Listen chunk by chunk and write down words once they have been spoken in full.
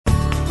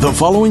The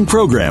following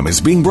program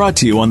is being brought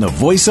to you on the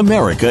Voice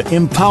America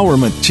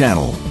Empowerment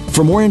Channel.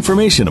 For more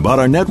information about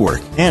our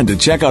network and to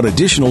check out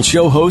additional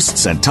show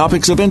hosts and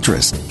topics of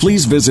interest,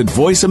 please visit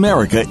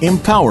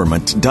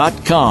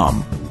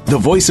voiceamericaempowerment.com. The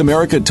Voice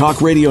America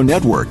Talk Radio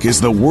Network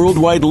is the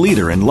worldwide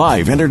leader in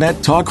live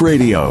Internet talk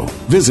radio.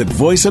 Visit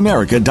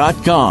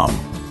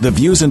voiceamerica.com. The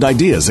views and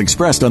ideas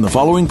expressed on the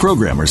following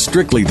program are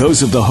strictly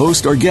those of the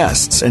host or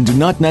guests and do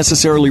not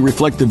necessarily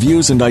reflect the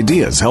views and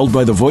ideas held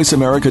by the Voice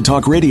America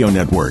Talk Radio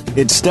Network,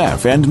 its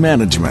staff, and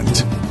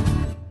management.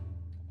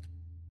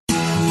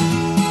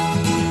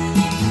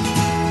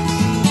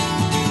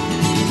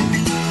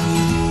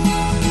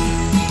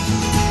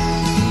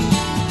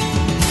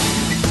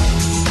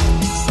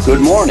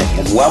 Good morning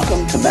and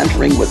welcome to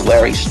Mentoring with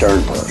Larry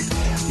Sternberg.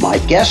 My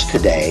guest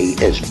today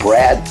is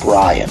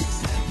Bryan,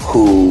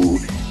 who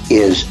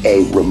is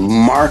a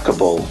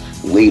remarkable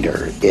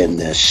leader in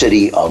the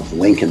city of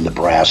Lincoln,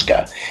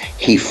 Nebraska.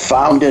 He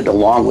founded,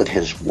 along with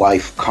his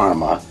wife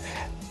Karma,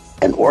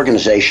 an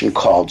organization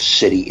called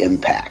City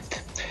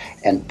Impact.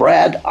 And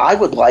Brad, I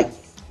would like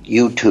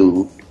you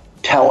to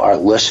tell our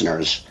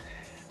listeners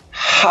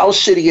how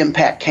City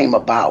Impact came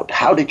about.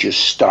 How did you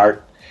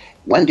start?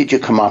 When did you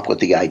come up with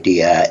the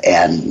idea,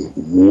 and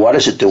what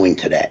is it doing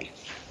today?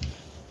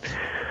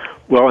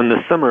 Well, in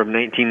the summer of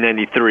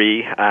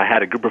 1993, I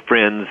had a group of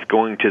friends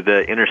going to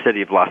the inner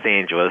city of Los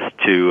Angeles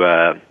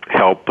to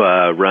help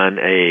run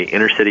a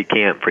inner city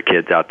camp for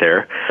kids out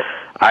there.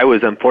 I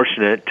was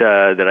unfortunate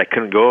that I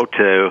couldn't go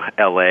to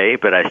L.A.,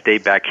 but I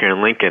stayed back here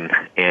in Lincoln,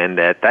 and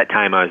at that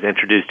time I was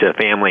introduced to a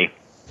family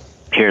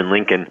here in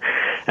Lincoln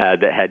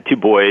that had 2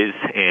 boys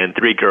and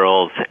 3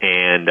 girls,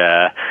 and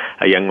a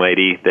young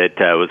lady that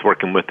was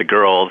working with the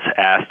girls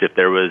asked if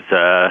there was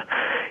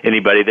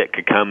anybody that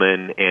could come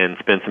and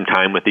spend some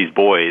time with these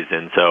boys.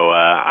 And so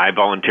I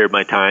volunteered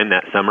my time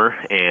that summer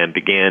and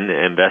began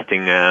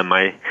investing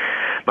my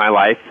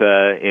life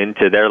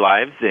into their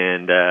lives,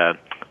 and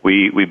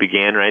we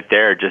began right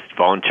there, just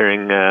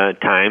volunteering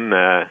time,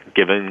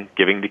 giving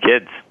to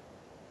kids.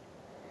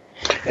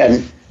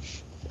 And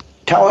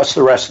tell us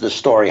the rest of the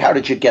story. How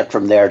did you get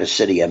from there to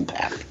City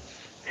Impact?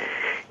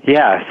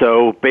 Yeah,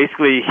 so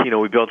basically,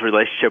 we built a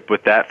relationship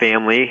with that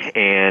family,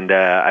 and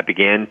I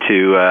began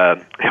to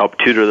help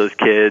tutor those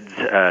kids,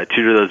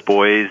 tutor those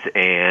boys,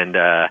 and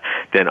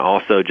then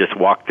also just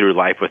walk through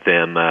life with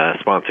them,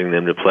 sponsoring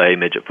them to play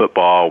midget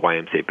football,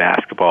 YMCA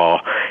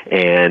basketball,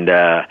 and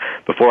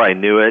before I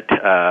knew it,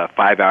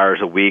 5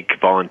 hours a week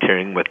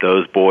volunteering with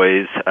those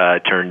boys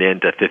turned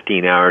into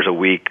 15 hours a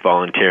week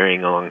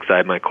volunteering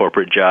alongside my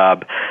corporate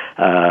job,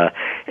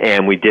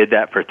 and we did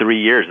that for 3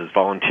 years as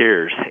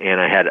volunteers,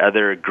 and I had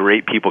other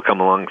great people come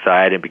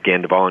alongside and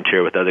began to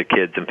volunteer with other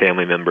kids and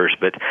family members.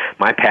 But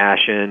my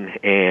passion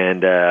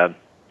and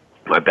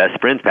my best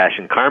friend's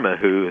passion, Karma,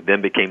 who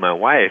then became my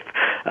wife,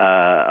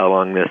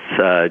 along this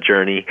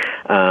journey,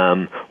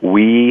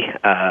 we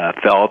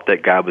felt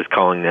that God was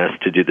calling us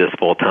to do this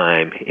full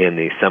time in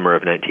the summer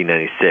of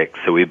 1996.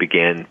 So we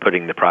began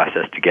putting the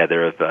process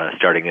together of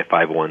starting a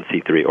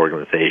 501c3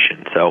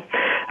 organization. So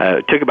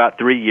it took about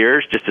 3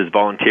 years just as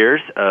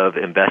volunteers of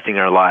investing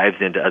our lives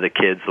into other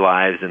kids'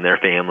 lives and their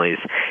families,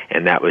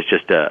 and that was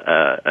just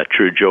a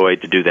true joy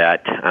to do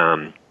that.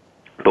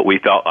 But we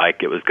felt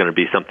like it was going to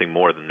be something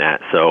more than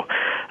that. So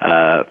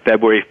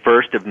February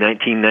 1st of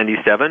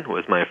 1997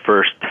 was my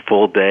first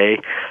full day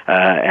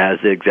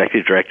as the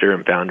executive director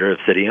and founder of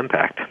City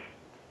Impact.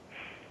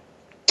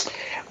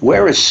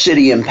 Where is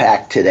City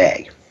Impact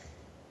today?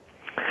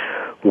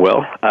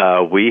 Well,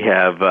 we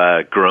have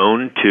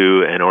grown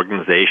to an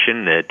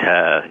organization that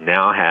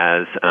now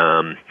has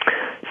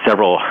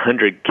several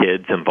hundred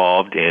kids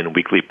involved in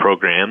weekly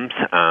programs,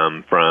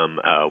 from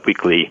a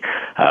weekly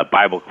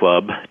Bible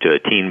club to a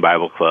teen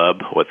Bible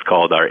club, what's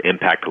called our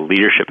Impact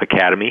Leadership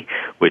Academy,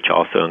 which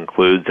also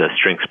includes a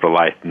Strengths for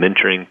Life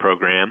mentoring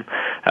program.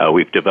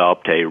 We've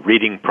developed a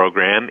reading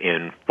program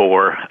in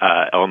 4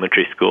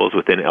 elementary schools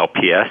within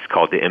LPS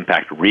called the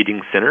Impact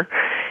Reading Center,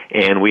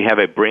 and we have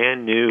a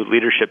brand new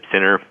leadership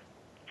center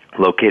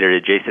located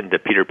adjacent to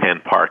Peter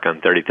Pan Park on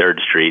 33rd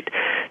Street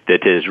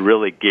that is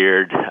really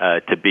geared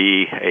to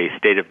be a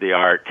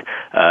state-of-the-art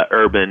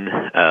urban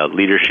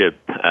leadership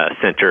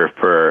center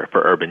for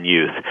urban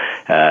youth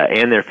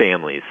and their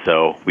families.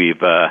 So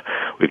we've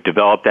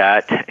developed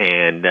that,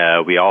 and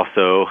we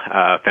also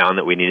found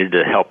that we needed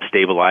to help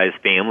stabilize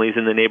families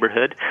in the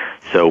neighborhood.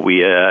 So we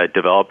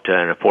developed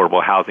an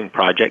affordable housing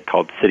project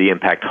called City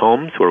Impact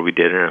Homes, where we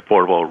did an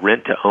affordable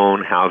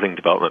rent-to-own housing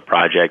development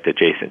project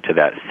adjacent to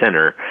that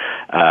center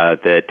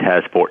that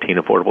has 14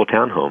 affordable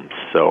townhomes.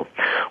 So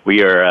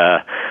we are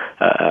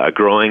a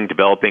growing,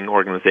 developing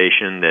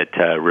organization that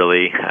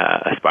really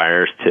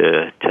aspires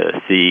to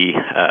see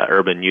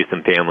urban youth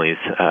and families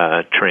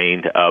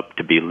trained up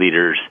to be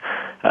leaders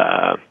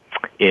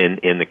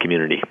in the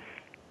community.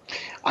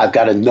 I've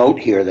got a note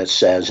here that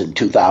says in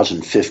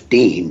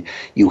 2015,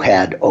 you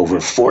had over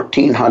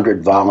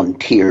 1,400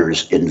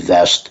 volunteers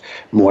invest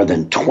more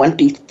than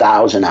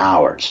 20,000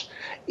 hours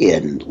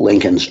in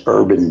Lincoln's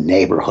urban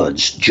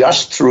neighborhoods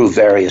just through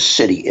various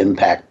city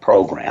impact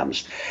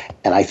programs.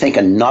 And I think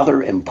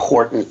another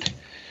important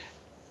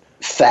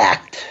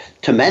fact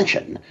to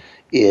mention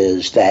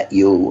is that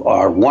you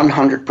are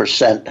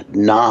 100%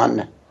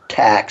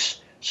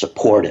 non-tax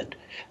supported.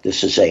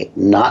 This is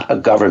not a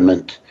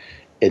government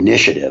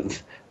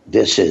initiative.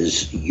 This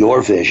is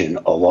your vision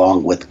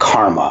along with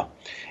Karma.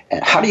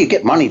 And how do you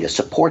get money to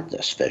support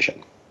this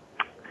vision?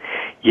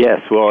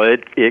 Yes, well,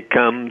 it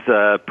comes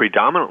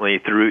predominantly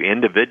through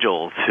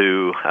individuals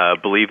who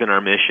believe in our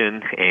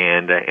mission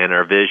and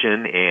our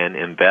vision and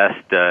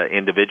invest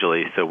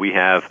individually. So we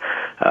have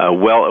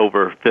well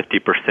over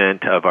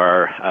 50% of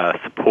our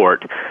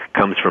support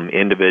comes from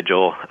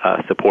individual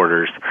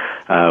supporters.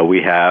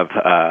 We have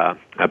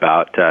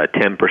about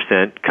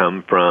 10%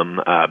 come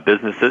from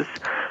businesses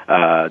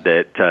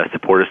that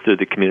support us through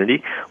the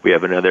community. We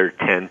have another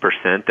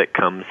 10% that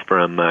comes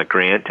from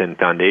grant and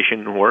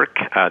foundation work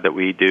that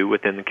we do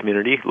within the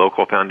community,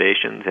 local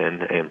foundations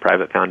and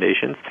private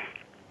foundations.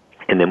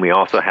 And then we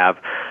also have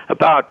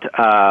about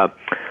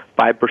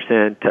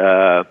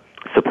 5%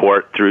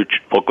 support through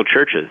local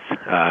churches.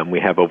 We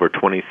have over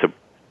 20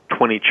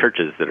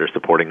 churches that are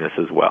supporting us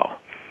as well.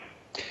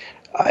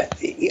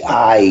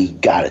 I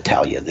got to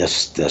tell you,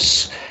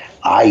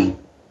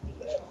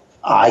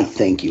 I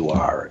think you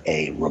are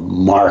a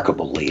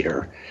remarkable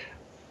leader,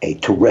 a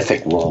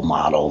terrific role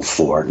model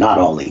for not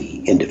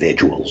only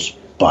individuals,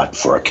 but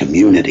for a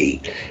community.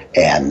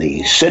 And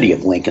the city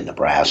of Lincoln,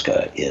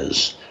 Nebraska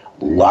is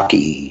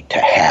lucky to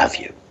have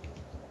you.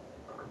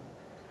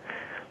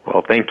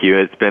 Well, thank you.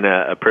 It's been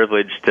a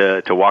privilege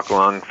to walk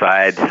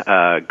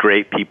alongside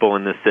great people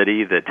in the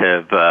city that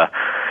have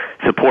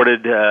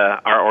supported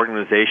our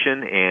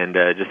organization, and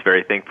just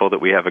very thankful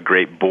that we have a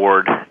great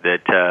board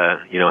that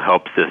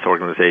helps this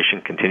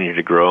organization continue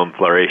to grow and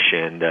flourish,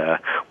 and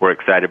we're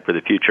excited for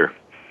the future.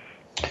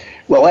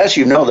 Well, as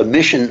you know, the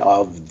mission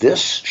of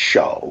this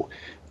show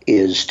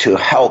is to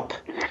help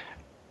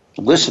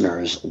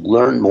listeners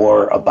learn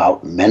more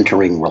about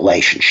mentoring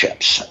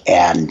relationships,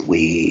 and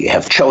we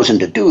have chosen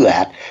to do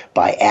that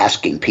by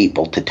asking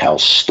people to tell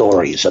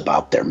stories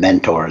about their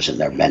mentors and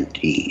their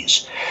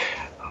mentees.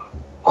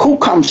 Who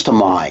comes to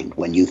mind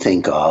when you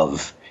think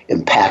of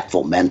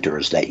impactful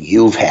mentors that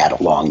you've had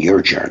along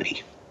your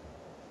journey?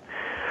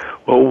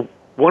 Well,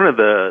 one of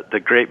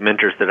the great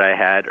mentors that I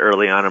had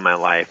early on in my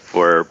life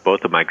were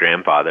both of my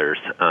grandfathers.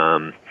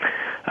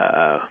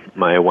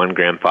 My one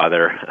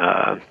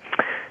grandfather,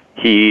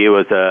 he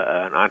was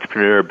an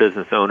entrepreneur,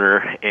 business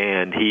owner,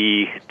 and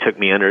he took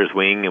me under his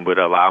wing and would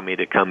allow me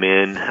to come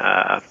in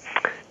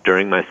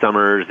during my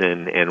summers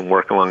and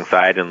work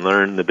alongside and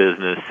learn the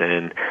business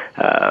and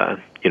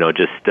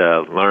just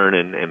learn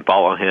and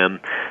follow him.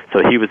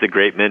 So he was a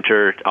great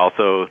mentor.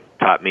 Also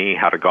taught me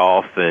how to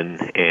golf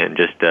and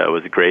just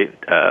was a great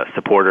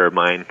supporter of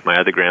mine. My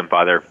other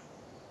grandfather,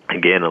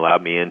 again,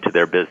 allowed me into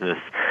their business,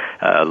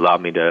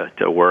 allowed me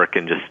to work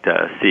and just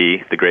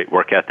see the great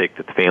work ethic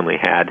that the family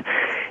had,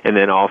 and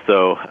then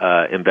also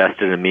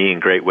invested in me in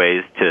great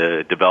ways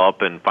to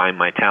develop and find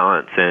my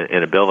talents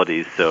and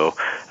abilities. So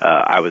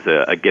I was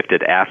a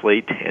gifted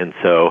athlete, and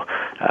so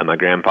my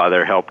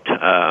grandfather helped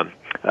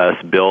us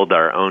build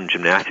our own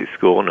gymnastics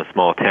school in a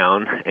small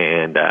town,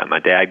 and my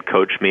dad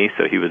coached me,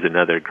 so he was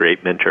another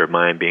great mentor of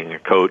mine, being a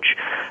coach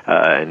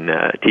and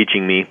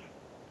teaching me.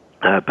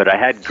 But I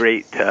had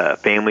great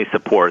family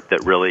support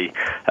that really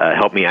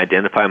helped me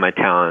identify my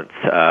talents,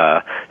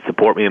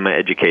 support me in my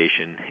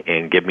education,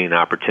 and give me an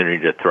opportunity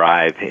to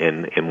thrive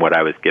in what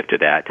I was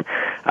gifted at.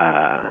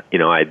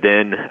 I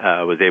then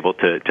was able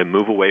to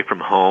move away from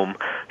home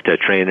to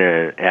train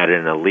at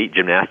an elite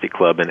gymnastic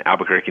club in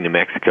Albuquerque, New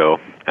Mexico.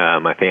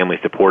 My family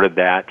supported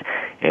that,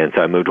 and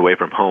so I moved away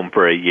from home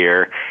for a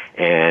year,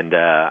 and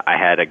I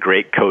had a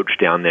great coach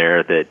down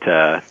there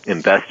that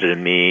invested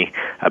in me,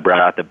 brought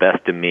out the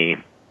best in me.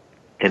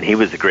 And he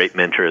was a great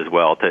mentor as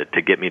well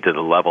to get me to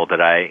the level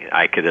that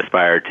I could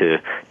aspire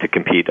to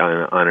compete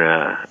on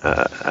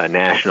a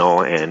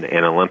national and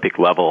an Olympic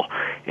level,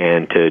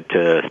 and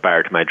to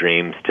aspire to my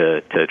dreams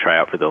to try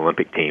out for the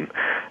Olympic team.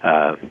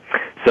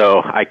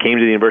 So I came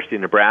to the University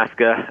of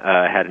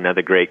Nebraska, had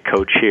another great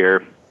coach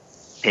here,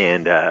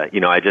 and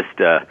I just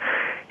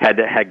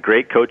had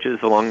great coaches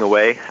along the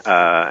way,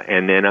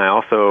 and then I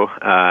also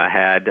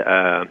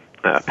had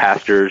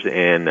pastors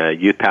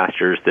and youth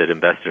pastors that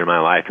invested in my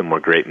life and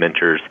were great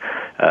mentors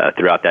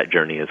throughout that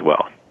journey as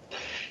well.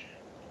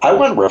 I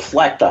want to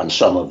reflect on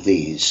some of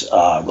these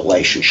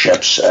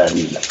relationships,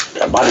 and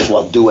I might as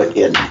well do it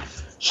in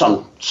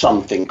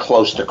something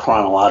close to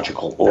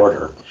chronological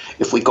order.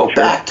 If we go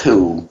back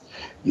to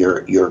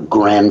your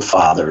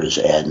grandfathers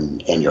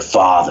and your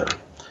father,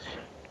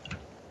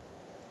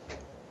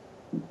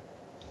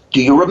 do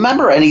you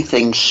remember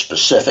anything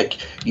specific?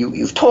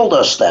 You've told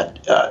us that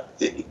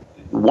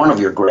one of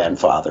your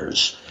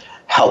grandfathers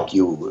helped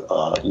you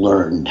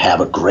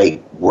have a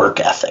great work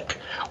ethic.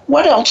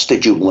 What else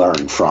did you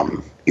learn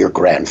from your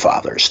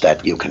grandfathers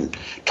that you can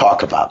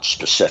talk about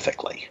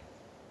specifically?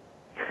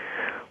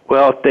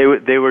 Well,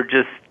 they were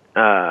just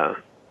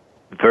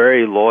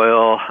very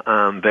loyal,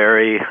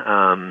 very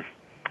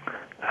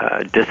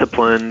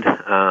disciplined.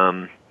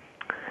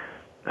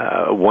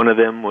 One of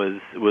them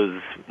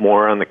was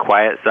more on the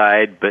quiet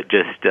side, but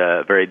just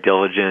very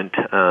diligent,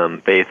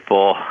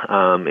 faithful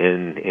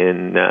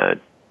in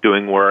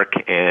doing work,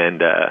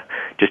 and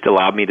just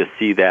allowed me to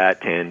see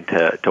that and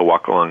to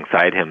walk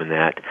alongside him in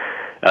that.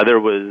 Other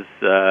was,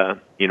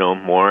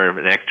 more of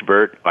an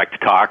extrovert, liked to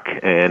talk,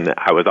 and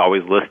I was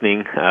always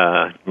listening,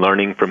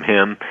 learning from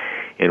him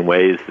in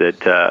ways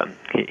that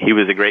he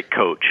was a great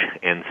coach,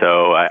 and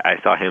so I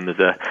saw him as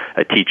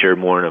a teacher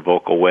more in a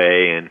vocal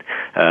way, and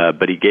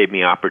but he gave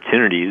me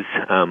opportunities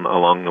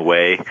along the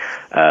way,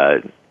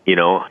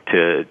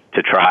 to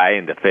try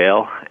and to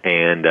fail,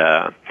 and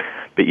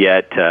but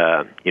yet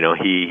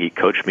he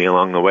coached me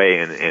along the way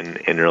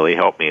and really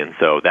helped me, and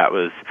so that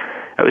was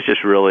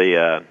just really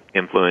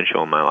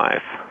influential in my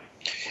life.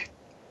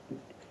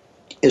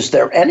 Is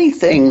there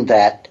anything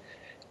that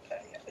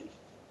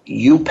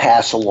you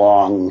pass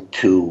along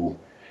to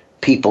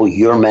people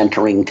you're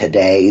mentoring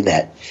today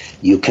that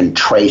you can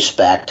trace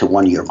back to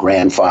one of your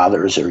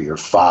grandfathers or your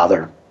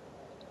father?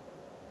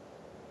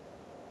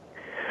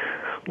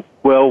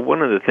 Well,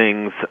 one of the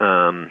things,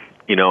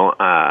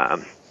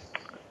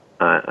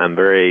 I'm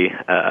very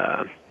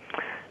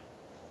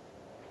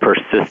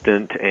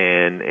persistent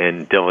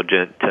and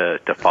diligent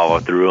to follow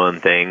through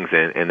on things,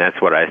 and that's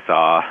what I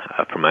saw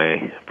from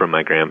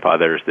my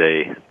grandfathers.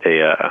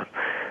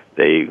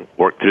 They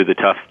worked through the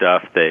tough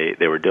stuff.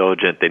 They were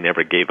diligent. They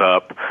never gave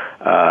up,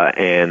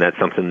 and that's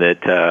something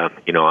that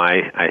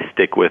I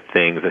stick with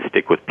things. I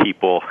stick with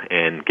people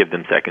and give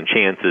them second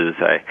chances.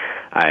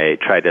 I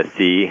try to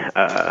see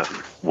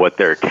what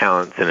their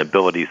talents and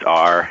abilities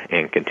are,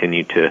 and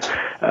continue to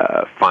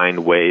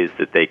find ways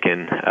that they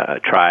can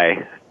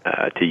try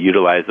to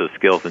utilize those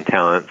skills and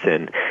talents,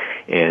 and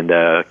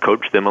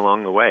coach them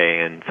along the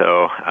way. And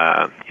so,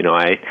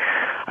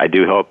 I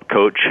do help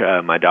coach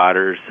my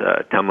daughter's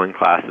tumbling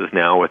classes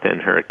now within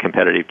her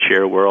competitive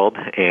cheer world,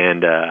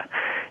 and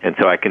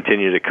so I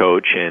continue to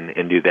coach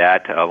and do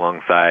that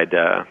alongside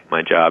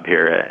my job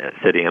here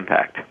at City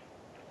Impact.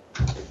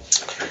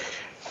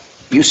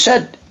 You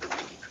said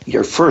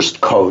your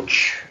first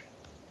coach,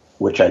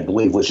 which I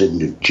believe was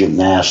in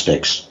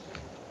gymnastics,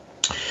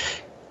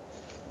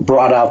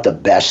 brought out the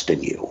best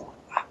in you.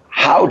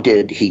 How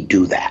did he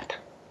do that?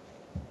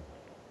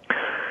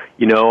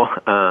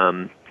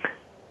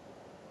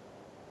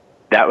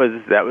 That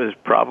was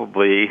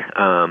probably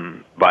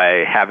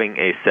by having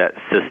a set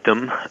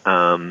system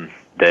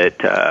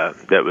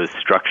that was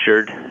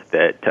structured,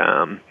 that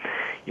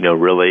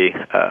really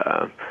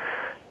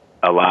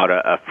allowed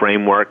a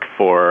framework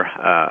for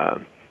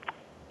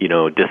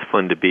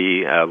discipline to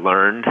be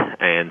learned.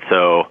 And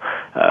so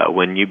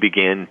when you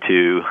begin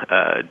to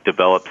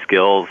develop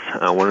skills,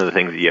 one of the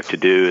things that you have to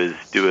do is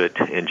do it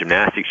in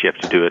gymnastics. You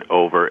have to do it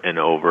over and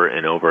over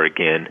and over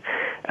again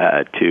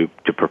to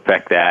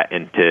perfect that,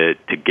 and to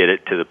get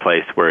it to the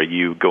place where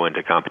you go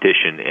into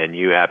competition and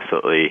you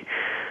absolutely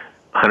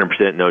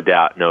 100% no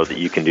doubt know that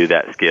you can do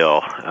that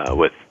skill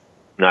with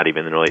not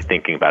even really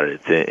thinking about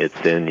it.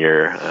 It's in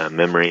your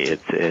memory.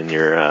 It's in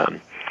your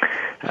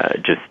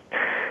just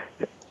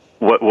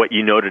what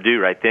you know to do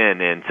right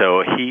then. And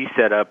so he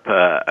set up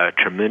a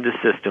tremendous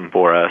system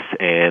for us,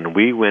 and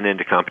we went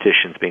into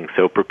competitions being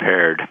so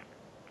prepared.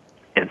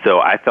 And so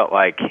I felt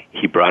like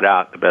he brought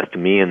out the best of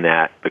me in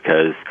that,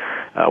 because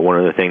one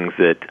of the things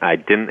that I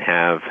didn't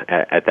have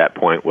at that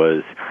point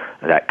was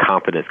that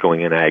confidence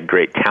going in. I had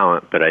great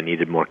talent, but I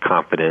needed more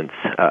confidence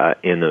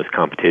in those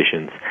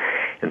competitions.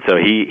 And so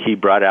he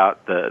brought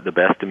out the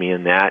best of me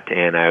in that,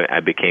 and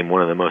I became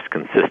one of the most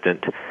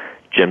consistent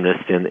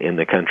gymnasts in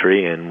the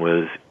country, and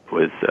was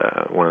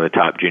one of the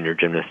top junior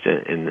gymnasts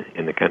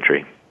in the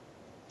country.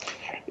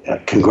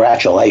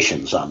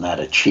 Congratulations on that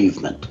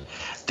achievement.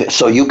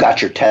 So you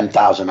got your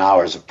 10,000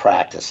 hours of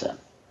practice in.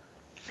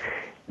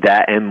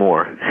 That and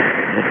more.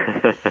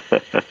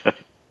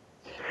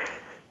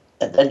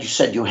 And then you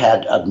said you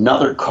had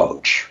another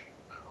coach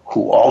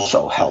who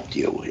also helped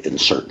you in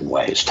certain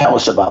ways. Tell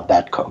us about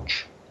that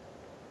coach.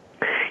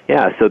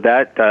 Yeah, so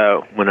that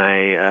when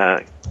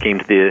I came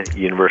to the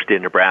University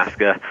of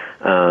Nebraska,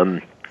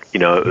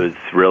 it was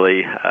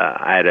really,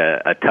 I had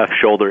a tough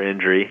shoulder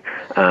injury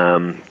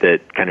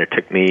that kind of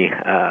took me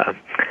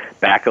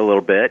back a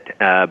little bit,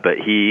 but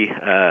he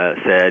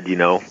said,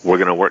 we're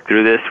going to work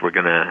through this. We're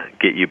going to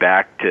get you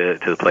back to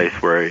the place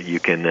where you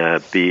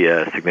can be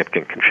a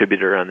significant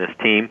contributor on this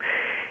team.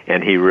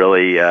 And he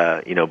really,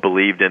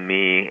 believed in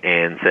me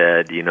and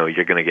said,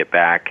 you're going to get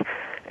back,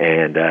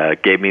 and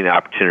gave me the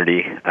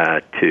opportunity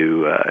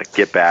to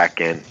get back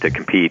and to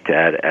compete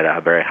at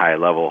a very high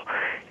level.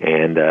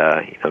 And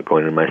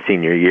going into my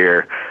senior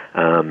year,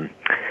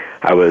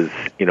 I was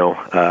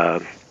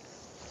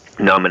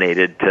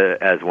nominated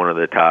as one of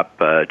the top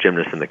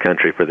gymnasts in the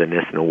country for the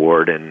Nissen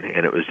Award, and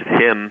it was just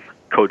him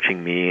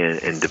coaching me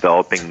and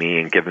developing me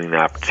and giving me the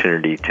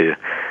opportunity to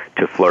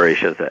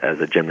flourish as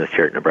a gymnast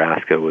here at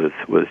Nebraska was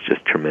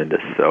just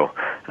tremendous. So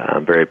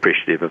I'm very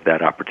appreciative of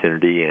that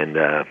opportunity and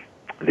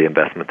the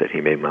investment that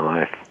he made in my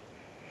life.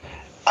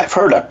 I've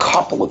heard a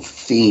couple of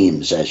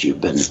themes as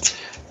you've been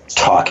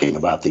talking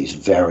about these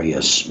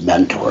various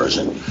mentors,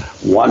 and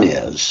one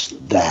is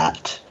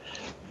that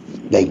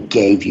they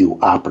gave you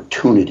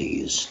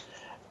opportunities,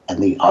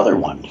 and the other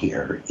one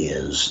here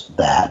is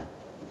that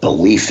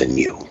belief in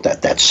you,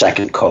 that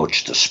second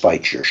coach,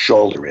 despite your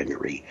shoulder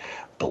injury,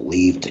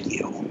 believed in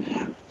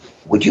you.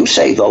 Would you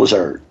say those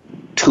are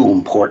two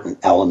important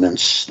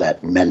elements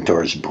that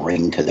mentors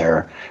bring to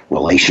their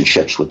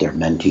relationships with their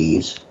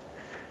mentees?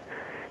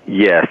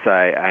 Yes,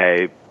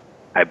 I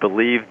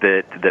believe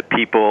that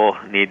people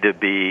need to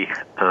be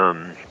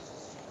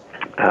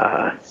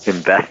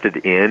invested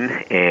in,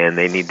 and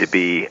they need to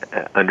be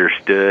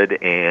understood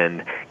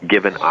and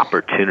given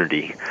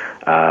opportunity.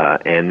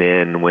 And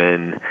then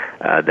when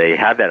they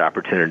have that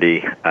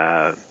opportunity,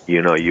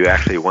 you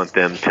actually want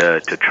them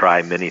to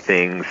try many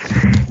things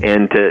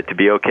and to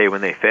be okay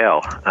when they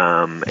fail,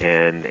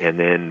 and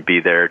then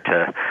be there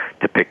to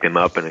pick them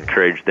up and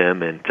encourage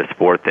them and to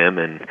support them,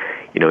 and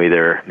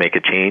either make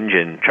a change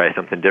and try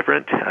something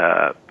different,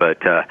 but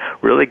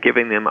really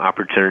giving them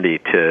opportunity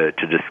to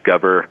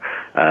discover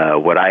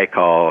what I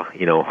call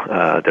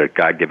their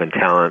God-given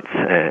talents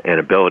and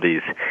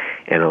abilities,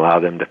 and allow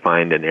them to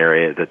find an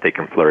area that they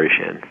can flourish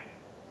in.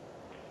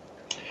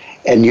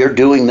 And you're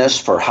doing this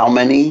for how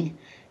many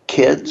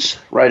kids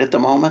right at the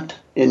moment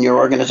in your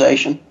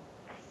organization?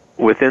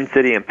 Within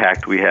City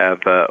Impact, we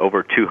have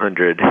over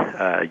 200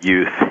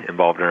 youth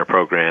involved in our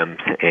programs,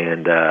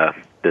 and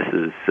this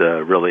is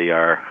really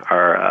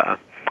our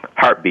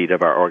heartbeat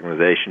of our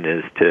organization,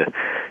 is to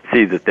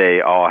see that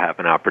they all have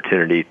an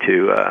opportunity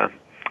to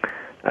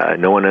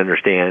know and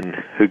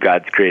understand who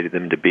God's created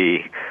them to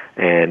be,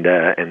 and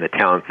the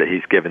talents that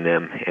He's given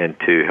them, and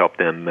to help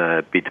them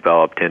be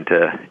developed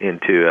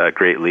into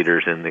great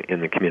leaders in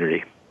the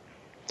community.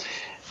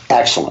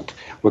 Excellent.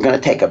 We're going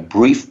to take a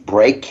brief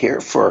break here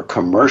for a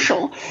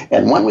commercial,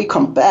 and when we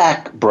come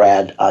back,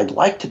 Brad, I'd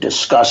like to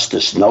discuss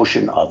this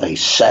notion of a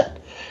set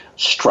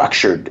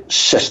structured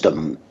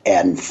system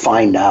and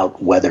find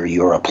out whether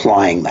you're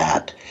applying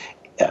that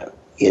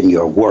in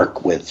your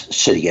work with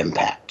City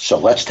Impact. So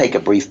let's take a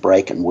brief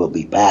break, and we'll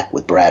be back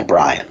with Brad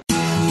Bryan.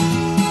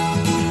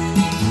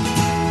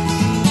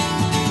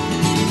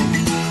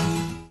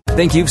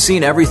 Think you've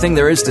seen everything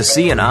there is to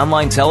see in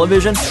online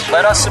television?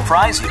 Let us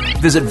surprise you.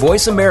 Visit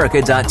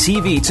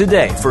voiceamerica.tv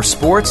today for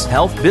sports,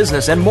 health,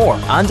 business, and more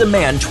on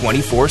demand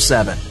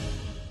 24/7.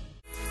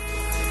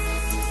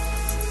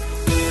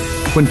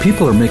 When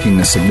people are making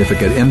a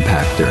significant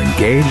impact, they're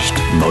engaged,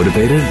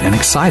 motivated, and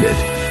excited.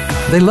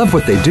 They love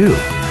what they do.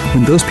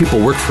 When those people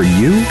work for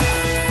you,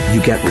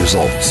 you get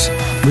results.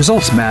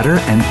 Results matter,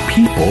 and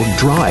people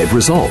drive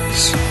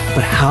results.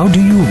 But how do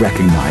you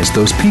recognize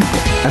those people?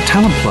 At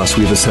Talent Plus,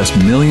 we've assessed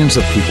millions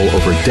of people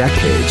over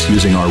decades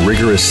using our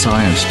rigorous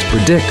science to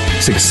predict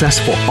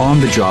successful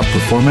on-the-job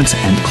performance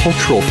and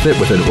cultural fit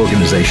with an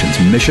organization's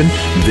mission,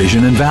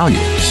 vision, and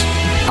values.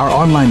 Our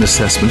online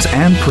assessments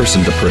and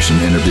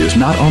person-to-person interviews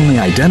not only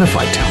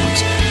identify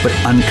talents, but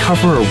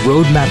uncover a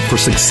roadmap for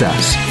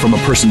success from a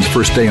person's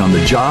first day on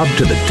the job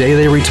to the day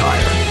they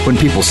retire. When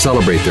people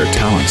celebrate their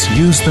talents,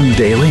 use them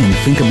daily, and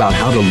think about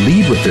how to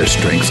lead with their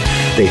strengths,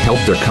 they help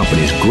their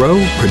companies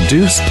grow,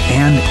 produce,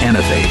 and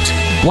innovate.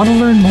 Want to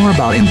learn more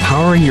about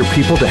empowering your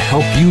people to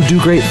help you do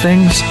great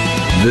things?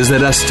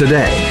 Visit us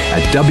today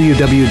at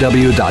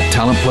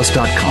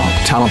www.talentplus.com.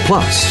 Talent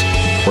Plus,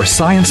 where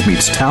science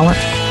meets talent,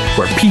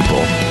 where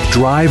people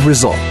drive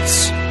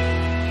results.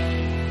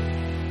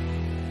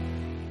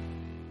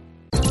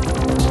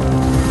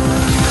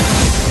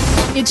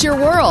 It's your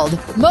world.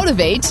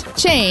 Motivate,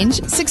 change,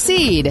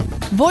 succeed.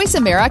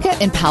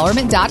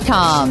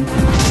 VoiceAmericaEmpowerment.com.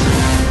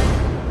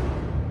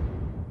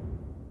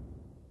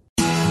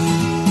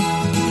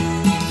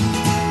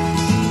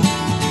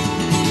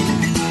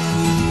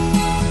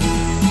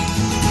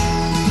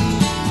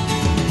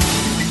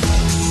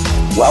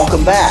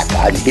 Welcome back.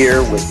 I'm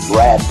here with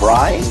Brad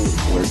Bryan.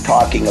 We're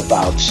talking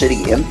about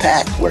City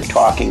Impact. We're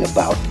talking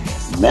about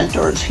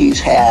mentors he's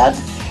had.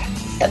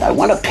 And I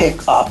want to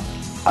pick up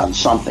on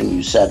something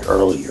you said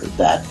earlier,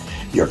 that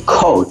your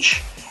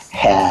coach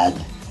had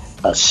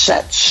a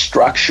set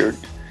structured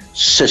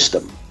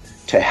system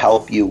to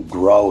help you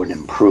grow and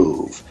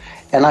improve.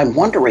 And I'm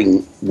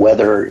wondering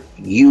whether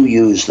you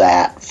use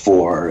that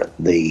for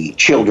the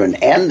children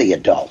and the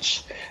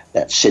adults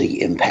that City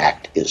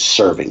Impact is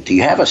serving. Do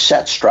you have a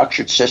set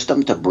structured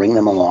system to bring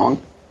them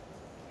along?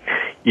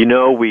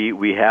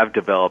 We have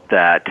developed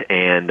that,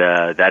 and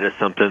that is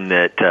something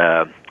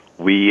that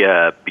we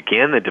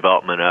began the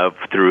development of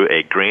through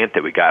a grant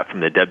that we got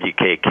from the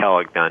W.K.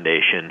 Kellogg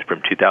Foundation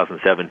from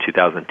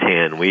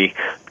 2007-2010. We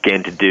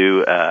began to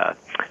do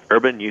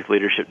urban youth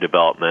leadership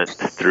development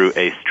through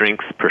a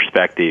strengths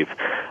perspective.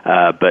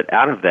 But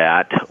out of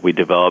that, we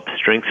developed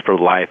Strengths for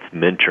Life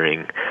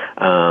mentoring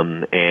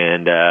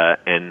and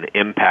an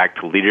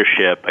Impact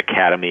Leadership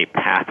Academy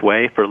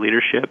pathway for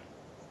leadership.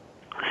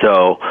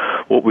 So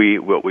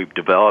what we've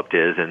developed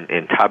is,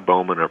 and Todd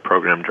Bowman, our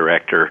program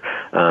director,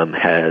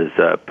 has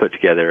put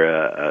together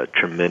a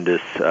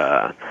tremendous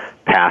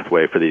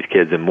pathway for these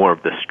kids, and more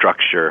of the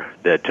structure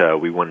that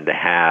we wanted to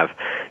have.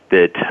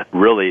 That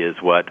really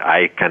is what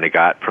I kind of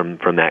got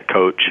from that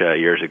coach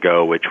years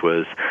ago, which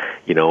was,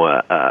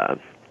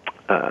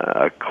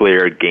 a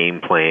clear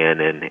game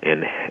plan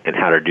and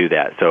how to do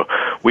that. So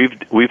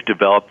we've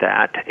developed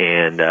that,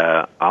 and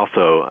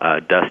also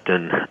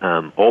Dustin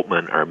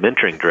Oltman, our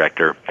mentoring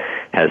director,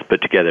 has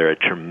put together a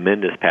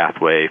tremendous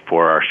pathway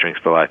for our Strengths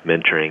for Life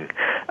mentoring,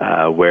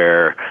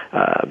 where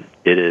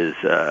it is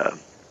a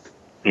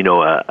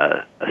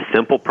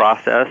simple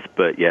process,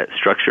 but yet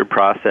structured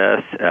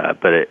process,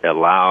 but it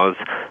allows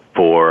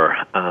for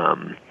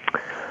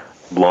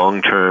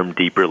long-term,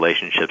 deep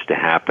relationships to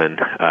happen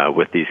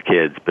with these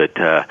kids. But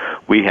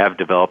we have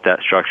developed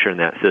that structure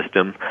and that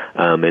system.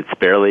 It's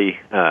fairly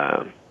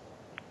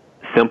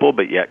simple,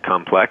 but yet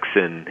complex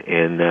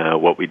in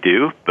what we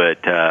do. But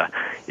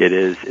it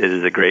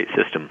is a great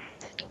system.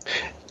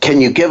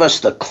 Can you give us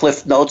the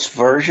Cliff Notes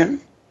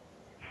version?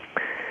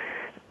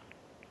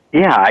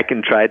 Yeah, I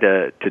can try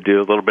to do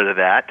a little bit of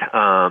that.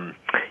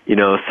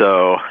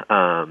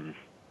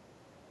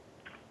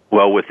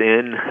 Well,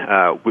 within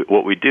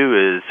what we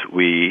do is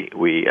we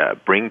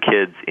bring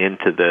kids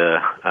into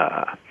the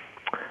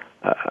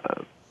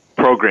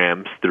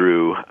programs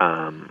through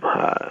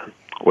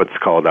what's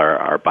called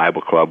our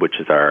Bible Club, which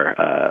is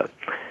our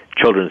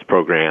children's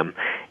program.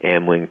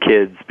 And when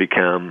kids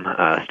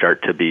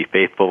start to be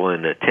faithful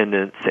in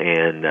attendance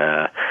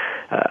and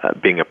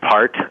being a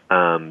part,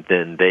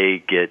 then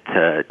they get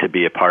to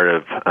be a part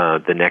of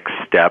the next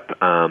step,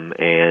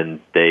 and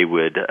they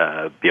would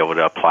be able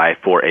to apply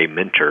for a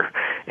mentor.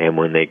 And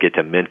when they get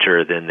to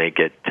mentor, then they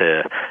get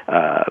to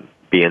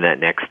be in that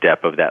next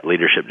step of that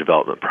leadership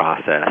development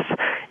process.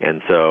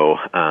 And so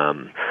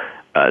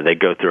they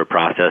go through a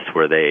process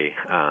where they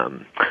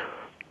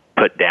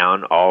put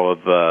down all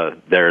of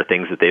their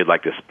things that they'd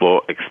like to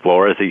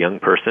explore as a young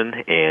person,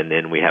 and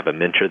then we have a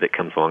mentor that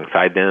comes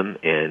alongside them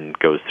and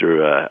goes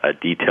through a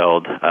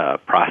detailed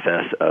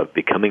process of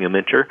becoming a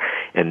mentor,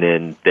 and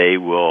then they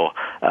will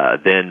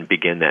then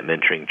begin that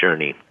mentoring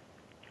journey.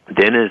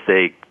 Then as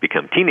they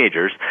become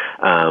teenagers,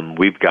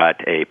 we've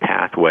got a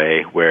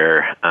pathway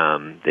where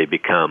they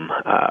become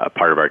a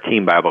part of our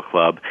Teen Bible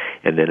Club,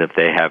 and then if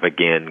they have,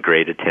 again,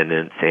 great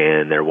attendance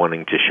and they're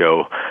wanting to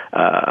show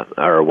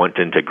or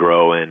wanting to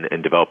grow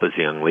and develop as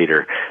a young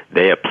leader,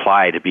 they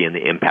apply to be in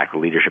the Impact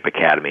Leadership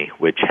Academy,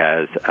 which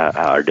has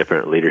our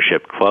different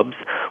leadership clubs,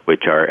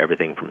 which are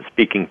everything from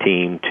speaking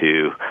team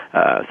to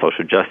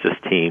social justice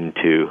team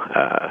to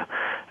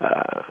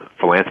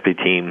philanthropy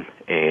team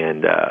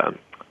and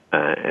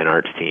an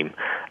arts team.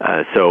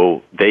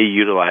 So they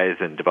utilize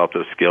and develop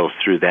those skills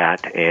through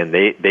that, and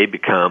they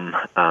become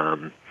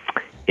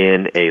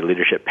in a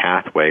leadership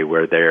pathway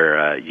where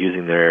they're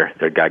using their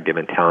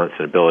God-given talents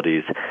and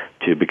abilities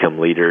to become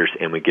leaders,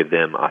 and we give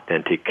them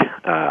authentic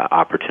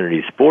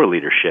opportunities for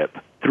leadership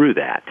through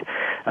that.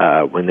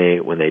 When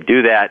they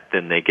do that,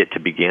 then they get to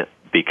become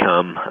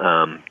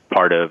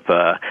part of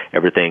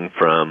everything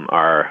from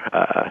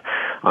our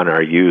on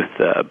our youth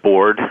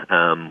board,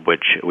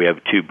 which we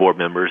have 2 board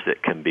members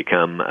that can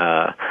become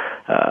a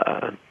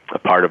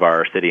part of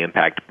our City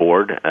Impact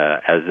Board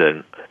as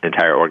an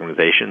entire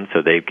organization,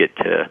 so they get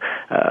to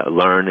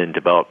learn and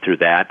develop through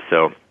that.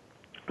 So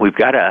we've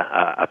got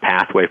a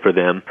pathway for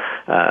them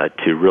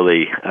to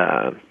really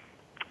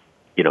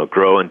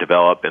grow and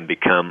develop and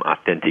become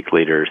authentic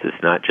leaders.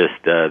 It's not just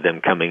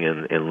them coming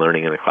in and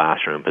learning in the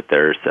classroom, but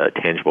there's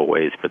tangible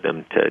ways for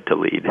them to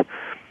lead.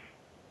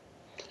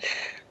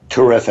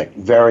 Terrific.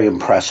 Very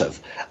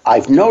impressive.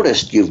 I've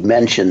noticed you've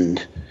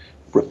mentioned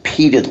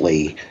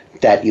repeatedly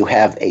that you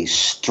have a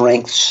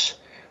strengths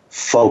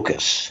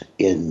focus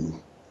in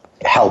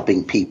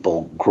helping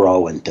people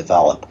grow and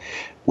develop.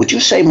 Would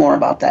you say more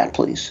about that,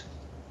 please?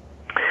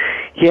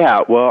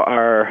 Yeah, well,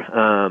 our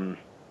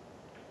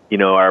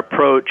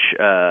approach,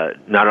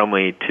 not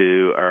only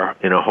to our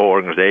whole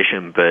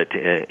organization, but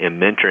in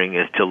mentoring,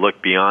 is to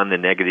look beyond the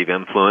negative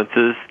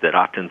influences that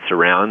often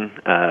surround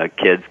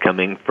kids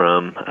coming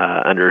from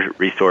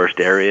under-resourced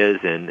areas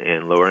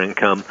and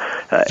lower-income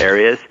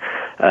areas.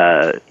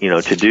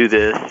 To do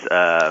this,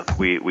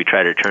 we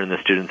try to turn the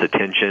students'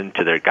 attention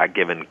to their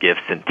God-given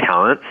gifts and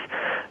talents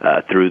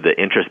through the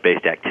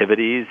interest-based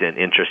activities and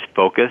interest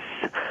focus.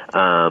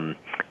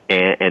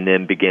 And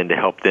then begin to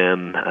help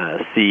them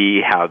see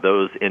how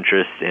those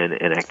interests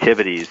and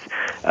activities,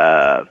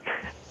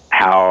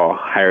 how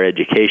higher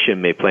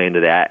education may play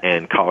into that,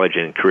 and college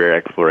and career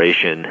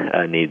exploration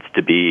needs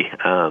to be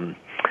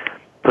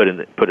put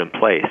in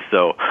place.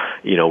 So,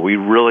 we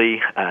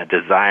really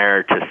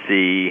desire to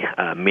see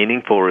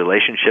meaningful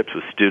relationships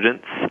with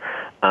students,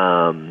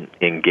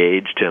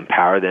 engaged to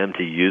empower them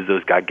to use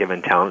those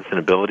God-given talents and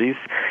abilities.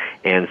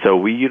 And so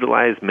we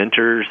utilize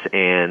mentors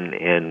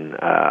and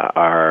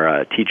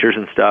our teachers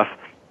and stuff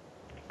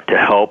to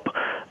help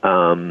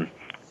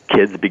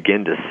kids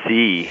begin to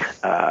see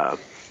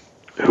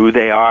who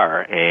they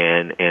are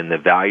and the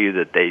value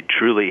that they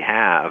truly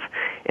have,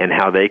 and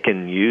how they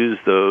can use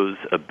those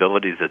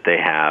abilities that they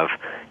have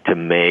to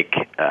make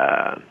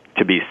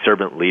to be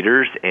servant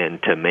leaders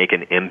and to make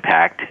an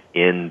impact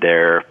in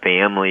their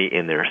family,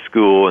 in their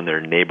school, in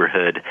their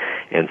neighborhood.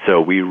 And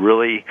so we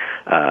really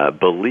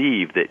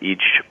believe that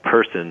each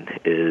person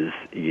is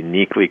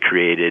uniquely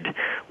created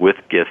with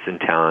gifts and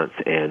talents,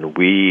 and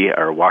we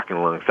are walking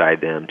alongside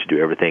them to do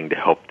everything to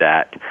help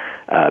that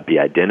be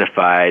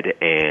identified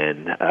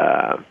and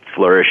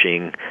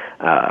flourishing,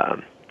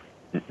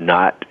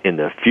 not in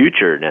the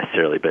future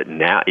necessarily, but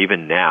now,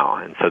 even now.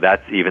 And so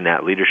that's even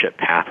that leadership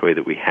pathway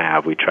that we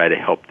have. We try to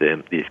help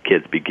these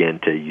kids begin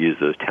to use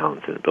those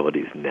talents and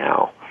abilities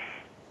now.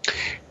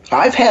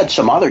 I've had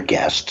some other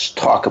guests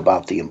talk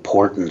about the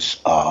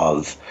importance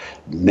of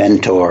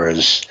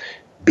mentors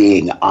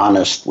being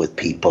honest with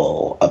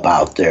people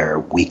about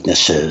their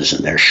weaknesses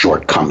and their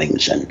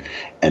shortcomings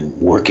and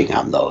working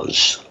on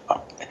those.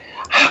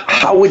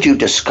 How would you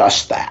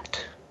discuss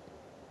that?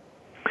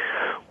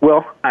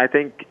 Well, I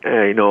think,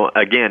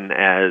 again,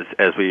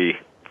 as we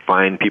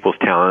find people's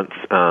talents,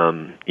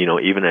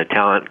 even a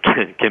talent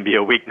can be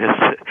a weakness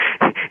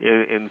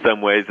in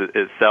some ways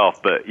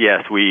itself. But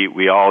yes,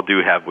 we all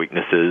do have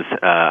weaknesses.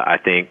 I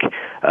think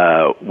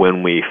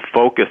when we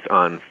focus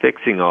on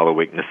fixing all the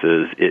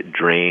weaknesses, it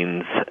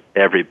drains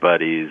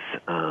everybody's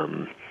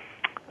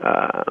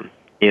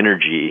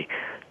energy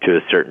to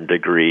a certain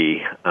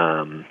degree.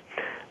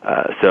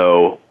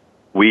 So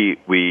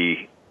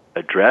we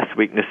address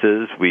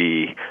weaknesses.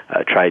 We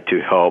try to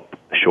help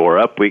shore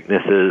up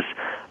weaknesses,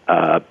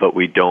 but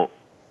we don't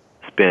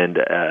spend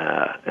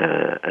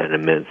an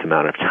immense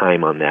amount of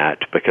time on that,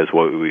 because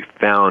what we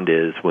found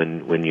is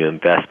when you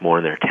invest more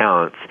in their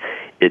talents,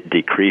 it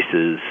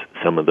decreases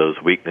some of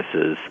those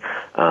weaknesses.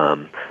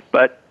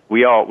 But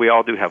we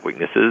all do have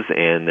weaknesses,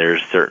 and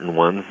there's certain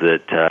ones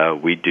that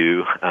we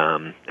do.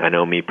 I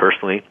know me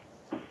personally,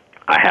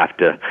 I have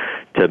to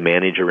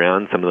manage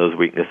around some of those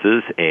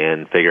weaknesses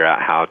and figure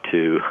out how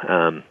to,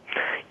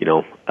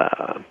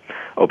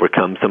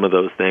 overcome some of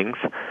those things.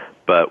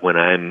 But when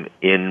I'm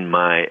in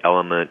my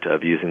element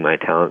of using my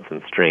talents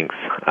and strengths,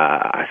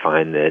 I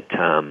find that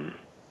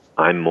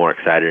I'm more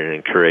excited and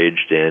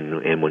encouraged.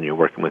 And when you're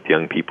working with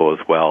young people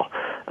as well,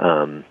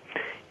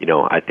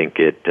 I think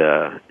it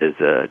is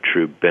a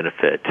true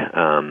benefit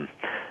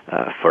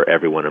for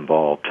everyone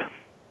involved.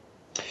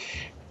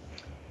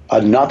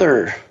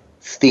 Another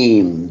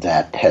theme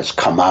that has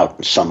come out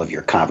in some of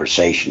your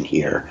conversation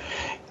here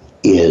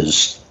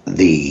is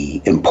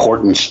the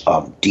importance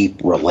of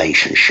deep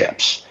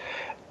relationships.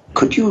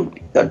 Could you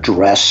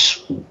address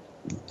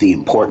the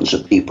importance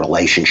of deep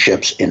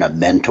relationships in a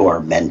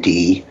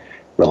mentor-mentee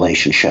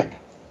relationship?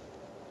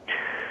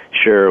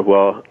 Sure.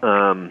 Well,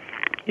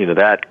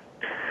 that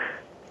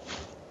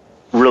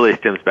really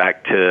stems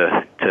back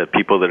to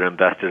people that are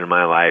invested in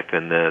my life,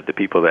 and the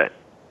people that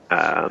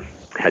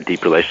had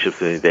deep relationships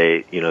with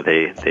me.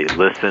 They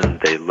listened,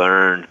 they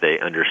learned, they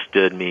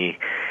understood me.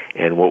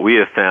 And what we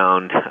have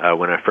found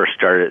when I first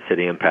started at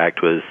City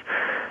Impact was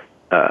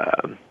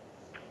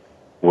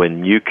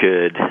when you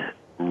could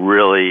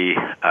really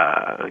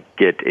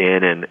get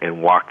in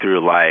and walk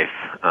through life,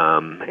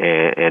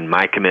 and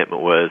my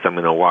commitment was I'm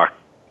going to walk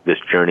this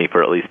journey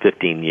for at least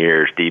 15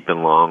 years, deep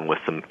and long, with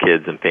some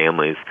kids and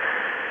families.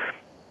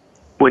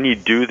 When you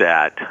do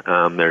that,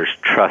 there's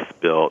trust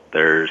built,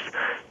 there's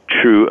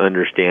true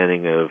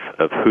understanding of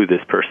who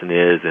this person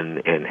is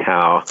and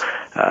how,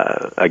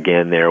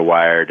 again, they're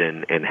wired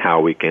and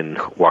how we can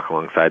walk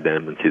alongside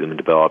them and see them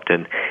developed.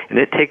 And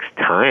it takes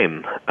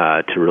time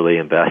to really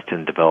invest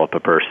and develop a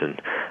person.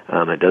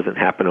 It doesn't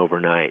happen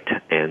overnight.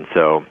 And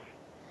so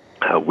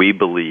we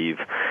believe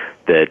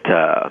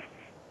that,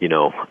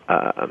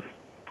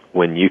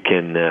 when you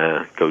can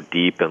go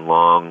deep and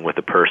long with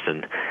a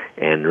person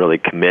and really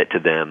commit to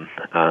them,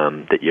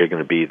 that you're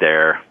going to be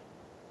there,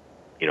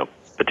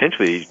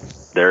 potentially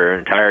their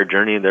entire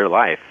journey in their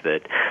life,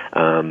 that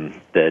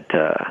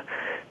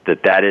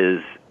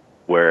is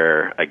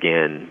where,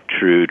 again,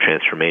 true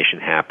transformation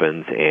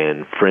happens,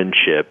 and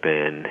friendship,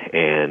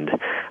 and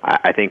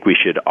I think we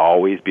should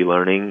always be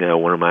learning.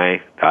 One of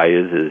my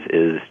values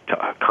is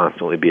to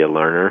constantly be a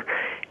learner,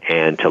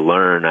 and to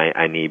learn,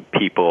 I need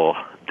people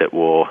that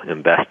will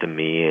invest in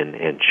me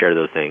and share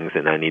those things,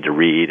 and I need to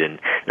read, and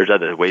there's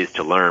other ways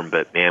to learn,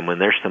 but man, when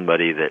there's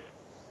somebody that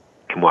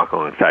can walk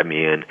alongside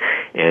me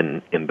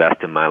and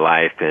invest in my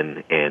life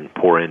and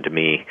pour into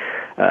me,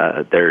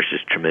 there's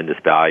just tremendous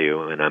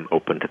value, and I'm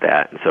open to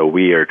that. And so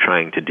we are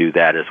trying to do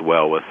that as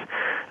well with,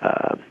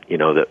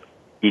 that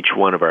each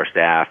one of our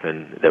staff,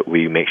 and that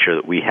we make sure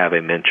that we have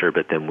a mentor,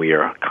 but then we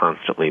are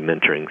constantly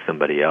mentoring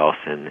somebody else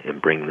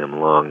and bringing them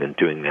along and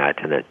doing that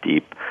in a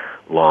deep,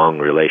 long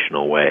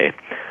relational way.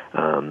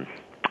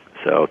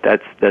 So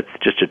that's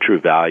just a true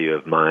value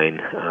of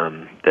mine,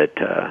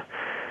 that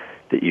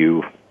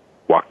you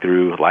walk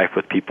through life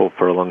with people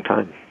for a long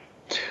time.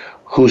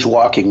 Who's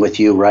walking with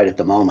you right at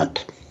the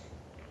moment?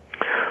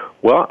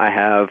 Well, I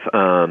have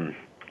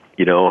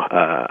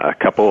a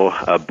couple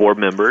board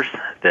members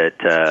that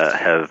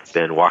have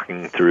been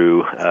walking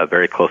through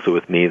very closely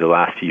with me the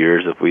last few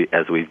years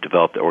as we've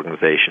developed the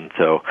organization.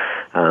 So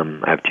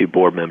I have two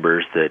board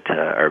members that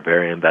are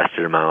very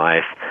invested in my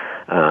life.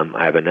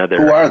 I have another.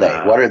 Who are they?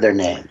 What are their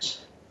names?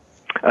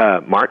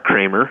 Mark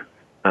Kramer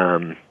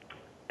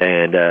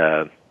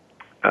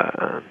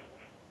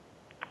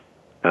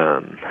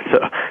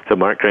so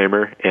Mark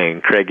Kramer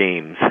and Craig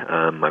Ames,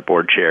 my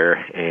board chair,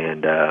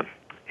 and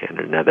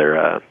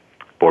another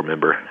board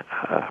member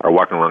are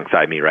walking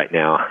alongside me right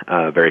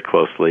now very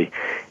closely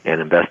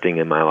and investing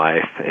in my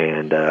life.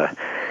 And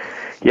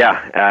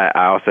I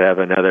also have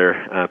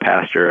another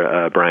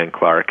pastor, Bryan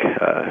Clark,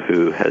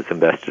 who has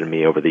invested in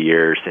me over the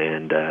years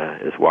and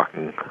is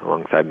walking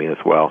alongside me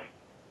as well.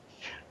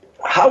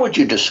 How would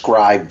you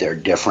describe their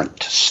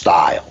different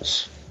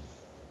styles?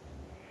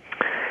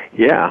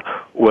 Yeah,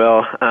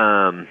 well,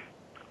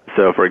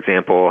 so for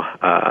example,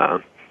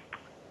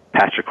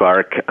 Pastor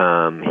Clark,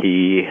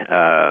 he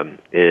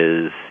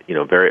is,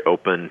 very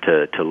open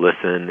to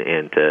listen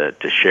and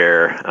to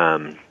share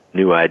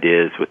new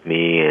ideas with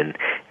me and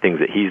things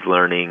that he's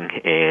learning,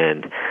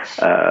 and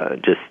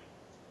just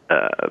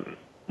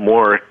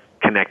more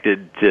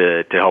connected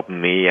to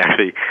helping me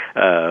actually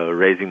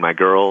raising my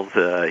girls.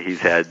 He's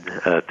had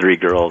 3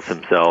 girls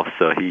himself,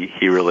 so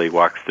he really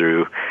walks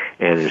through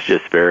and is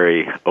just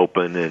very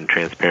open and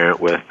transparent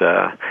with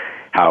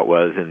how it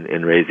was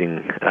in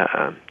raising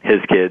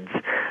his kids.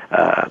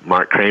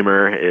 Mark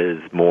Kramer is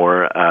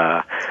more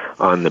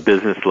on the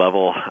business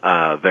level,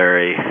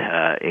 very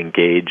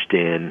engaged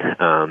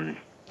in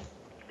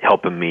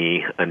helping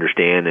me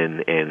understand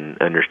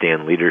and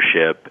understand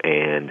leadership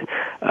and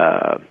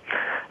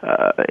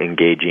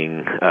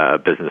engaging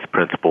business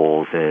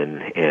principles,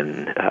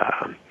 and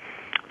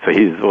so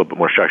he's a little bit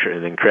more structured.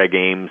 And then Craig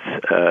Ames,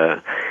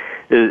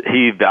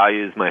 he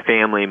values my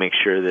family, makes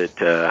sure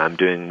that I'm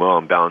doing well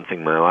and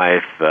balancing my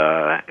life,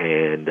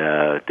 and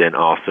then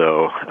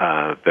also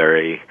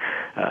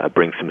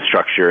brings some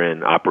structure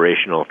and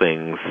operational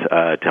things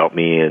to help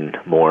me in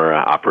more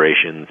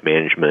operations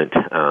management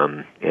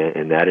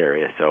in that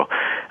area. So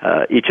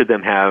each of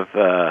them have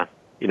a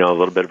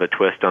little bit of a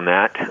twist on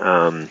that.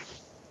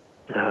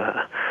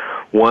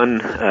 One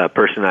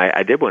person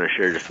I did want to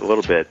share just a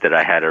little bit that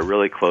I had a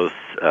really close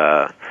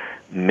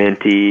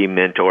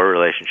mentee-mentor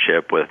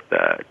relationship with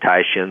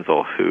Ty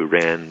Schinzel, who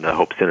ran the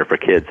Hope Center for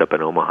Kids up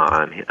in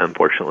Omaha, and he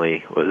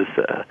unfortunately was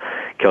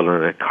killed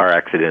in a car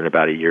accident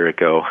about a year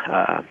ago.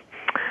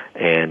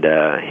 And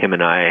him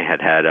and I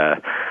had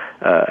a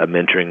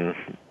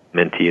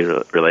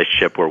mentoring-mentee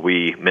relationship where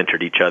we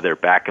mentored each other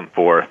back and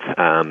forth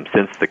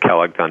since the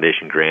Kellogg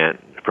Foundation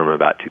grant from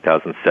about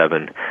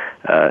 2007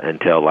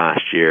 until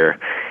last year.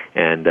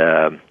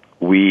 And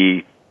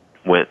we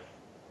went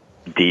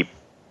deep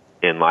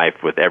in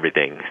life with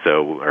everything.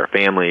 So our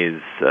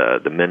families,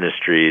 the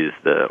ministries,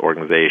 the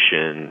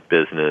organization,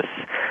 business,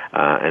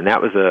 and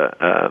that was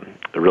a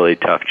really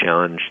tough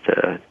challenge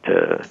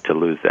to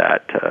lose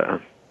that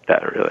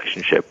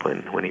relationship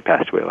when he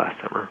passed away last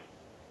summer.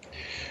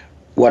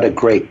 What a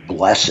great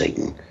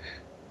blessing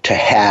to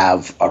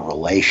have a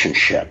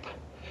relationship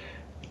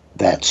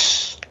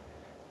that's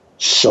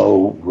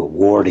so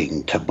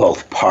rewarding to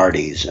both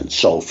parties and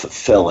so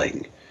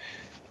fulfilling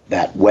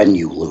that when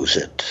you lose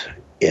it,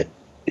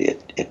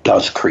 it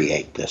does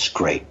create this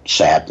great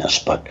sadness.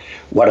 But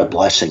what a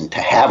blessing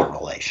to have a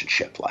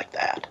relationship like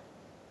that.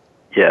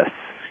 Yes.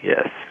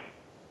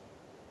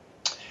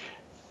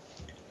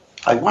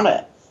 I want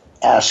to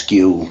ask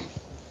you,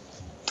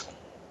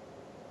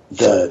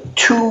 the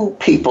 2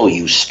 people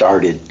you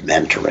started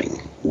mentoring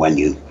when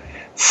you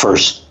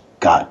first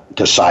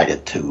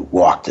decided to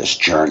walk this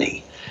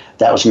journey,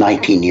 that was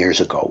 19 years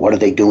ago. What are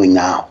they doing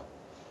now?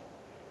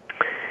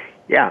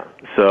 Yeah,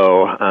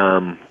 so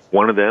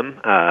one of them,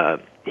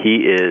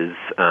 he is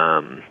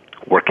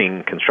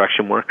working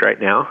construction work right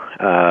now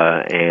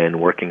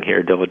and working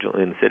here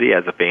diligently in the city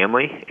as a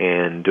family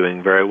and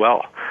doing very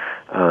well.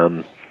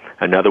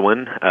 Another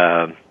one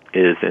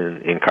is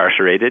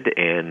incarcerated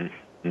and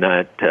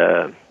not.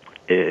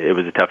 It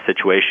was a tough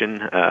situation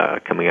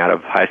coming out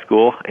of high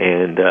school,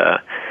 and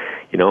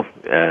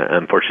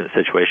unfortunate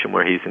situation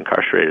where he's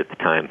incarcerated at the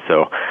time.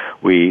 So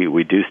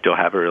we do still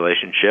have a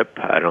relationship.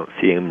 I don't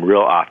see him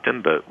real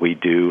often, but we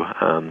do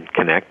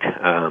connect.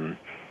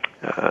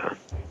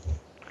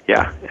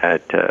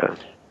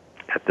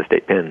 At the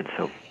state pen.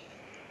 So.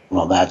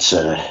 Well, that's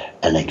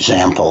an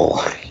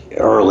example.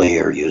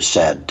 Earlier you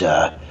said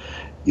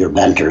your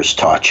mentors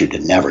taught you to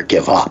never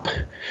give up.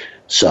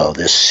 So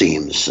this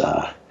seems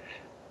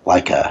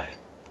like a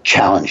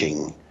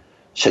challenging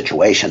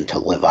situation to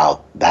live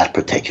out that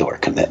particular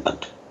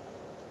commitment.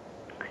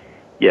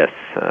 Yes,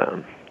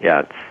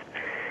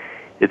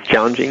 it's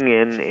challenging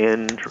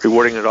and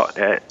rewarding it all,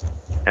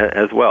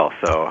 as well.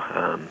 So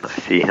I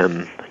see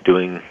him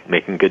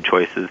making good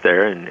choices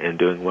there and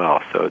doing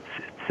well. So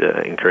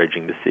it's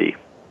encouraging to see.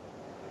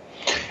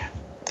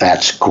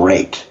 That's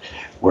great.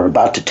 We're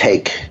about to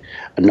take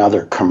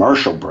another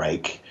commercial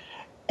break,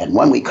 and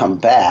when we come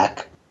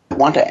back, I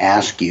want to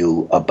ask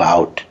you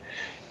about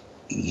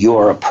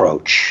your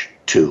approach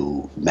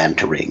to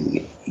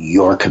mentoring,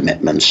 your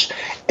commitments,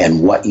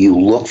 and what you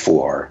look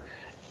for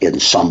in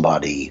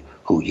somebody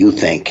who you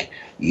think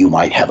you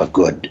might have a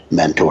good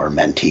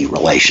mentor-mentee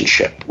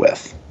relationship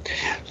with.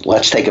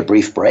 Let's take a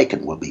brief break,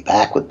 and we'll be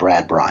back with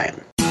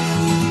Bryan.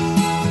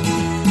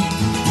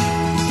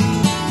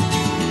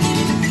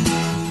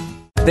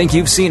 Think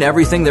you've seen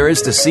everything there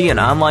is to see in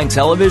online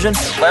television?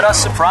 Let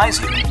us surprise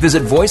you.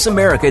 Visit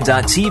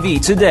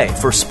voiceamerica.tv today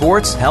for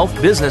sports, health,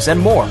 business, and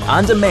more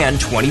on demand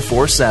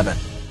 24/7.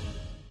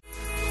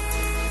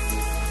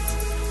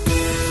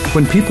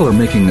 When people are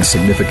making a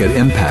significant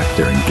impact,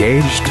 they're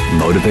engaged,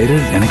 motivated,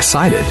 and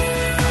excited.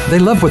 They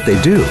love what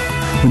they do.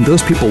 When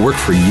those people work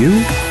for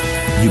you,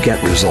 you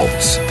get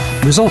results.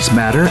 Results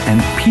matter,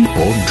 and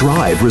people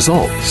drive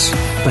results.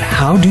 But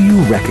how do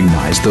you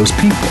recognize those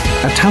people?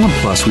 At Talent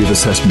Plus, we've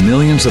assessed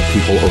millions of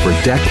people over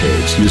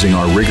decades using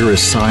our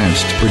rigorous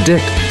science to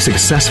predict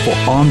successful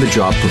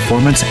on-the-job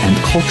performance and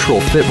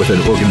cultural fit with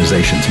an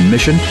organization's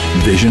mission,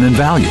 vision, and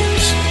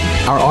values.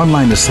 Our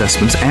online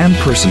assessments and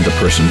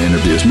person-to-person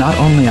interviews not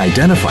only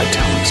identify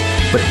talents,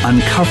 but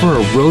uncover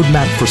a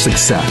roadmap for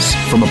success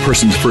from a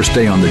person's first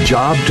day on the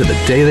job to the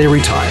day they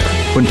retire.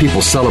 When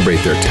people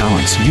celebrate their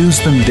talents, use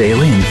them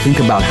daily, and think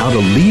about how to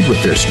lead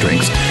with their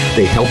strengths,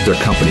 they help their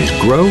companies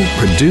grow,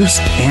 produce,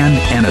 and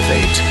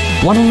innovate.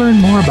 Want to learn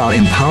more about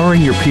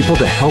empowering your people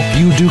to help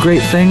you do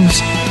great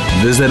things?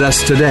 Visit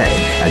us today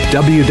at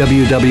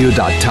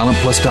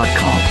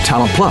www.talentplus.com.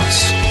 Talent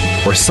Plus,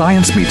 where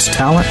science meets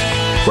talent,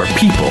 where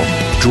people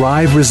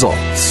drive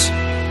results.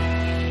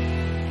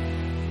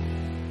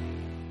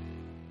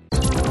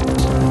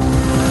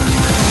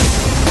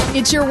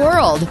 It's your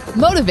world.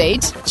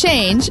 Motivate,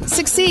 change,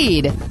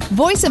 succeed.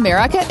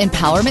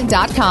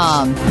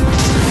 VoiceAmericaEmpowerment.com.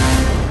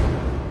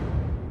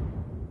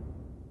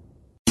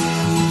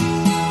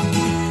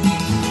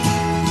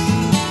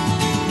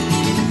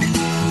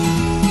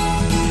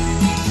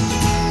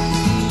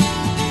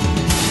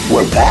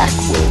 We're back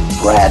with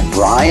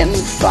Bryan,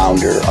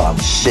 founder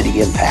of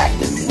City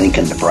Impact in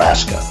Lincoln,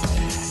 Nebraska.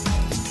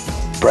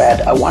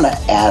 Brad, I want to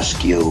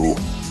ask you,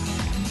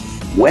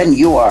 when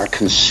you are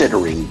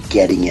considering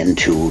getting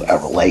into a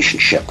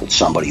relationship with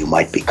somebody who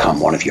might become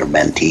one of your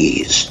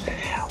mentees,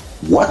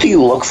 what do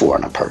you look for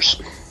in a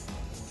person?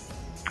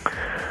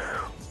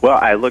 Well,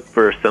 I look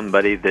for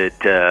somebody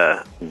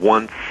that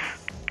wants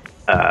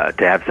to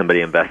have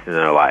somebody invest in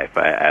their life.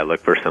 I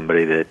look for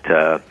somebody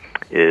that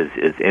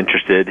is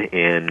interested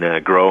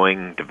in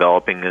growing,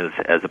 developing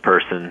as a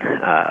person,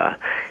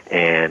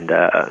 and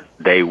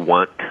they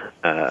want,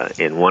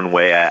 in one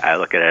way, I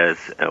look at it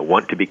as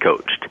want to be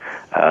coached.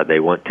 They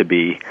want to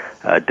be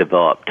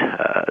developed.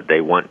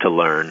 They want to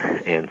learn,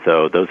 and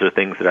so those are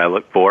things that I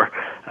look for.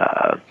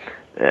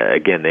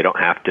 Again, they don't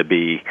have to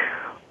be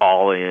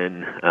all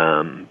in,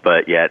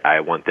 but yet I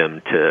want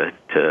them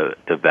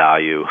to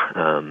value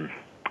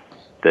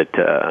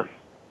that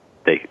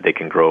they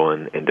can grow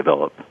and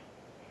develop.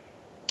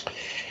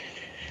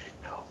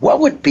 What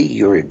would be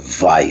your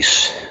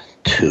advice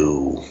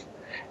to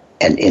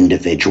an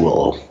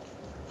individual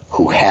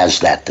who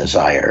has that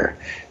desire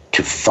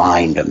to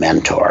find a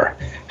mentor?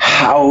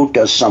 How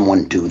does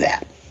someone do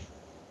that?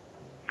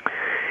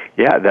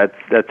 Yeah,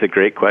 that's a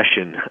great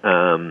question.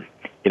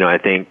 I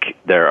think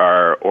there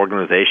are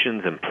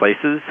organizations and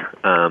places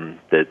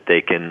that they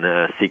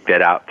can seek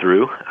that out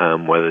through,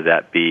 whether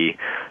that be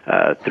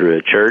through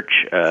a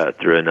church,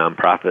 through a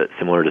nonprofit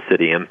similar to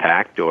City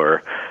Impact,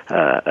 or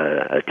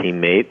a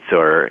teammates,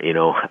 or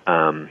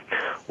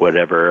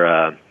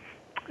whatever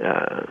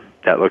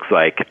that looks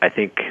like. I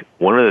think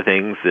one of the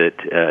things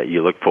that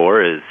you look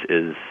for is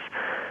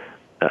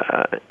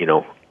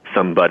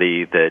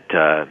somebody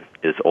that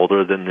is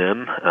older than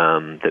them,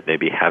 that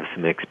maybe have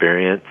some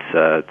experience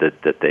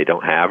that they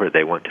don't have or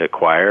they want to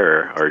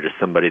acquire, or just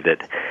somebody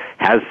that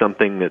has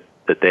something that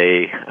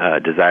they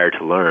desire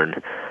to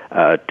learn,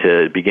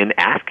 to begin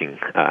asking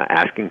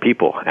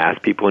people.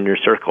 Ask people in your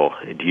circle,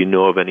 do you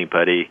know of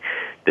anybody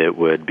that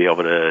would be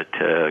able to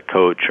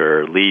coach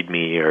or lead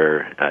me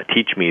or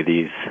teach me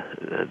this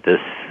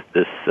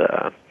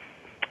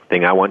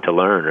thing I want to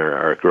learn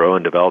or grow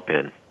and develop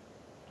in?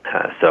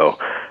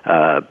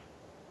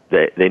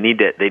 They need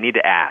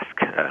to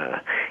ask,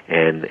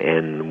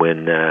 and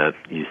when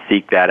you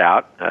seek that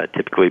out,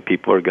 typically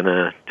people are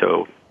going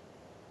to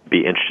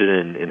be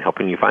interested in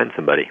helping you find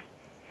somebody.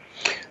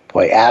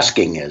 Boy,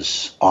 asking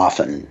is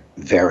often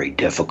very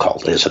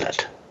difficult, isn't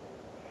it?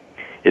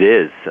 It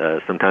is.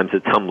 Sometimes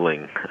it's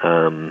humbling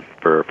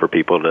for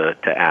people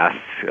to ask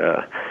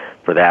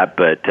for that,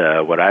 but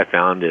what I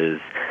found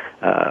is,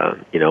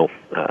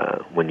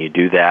 when you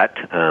do that,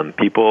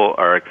 people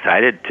are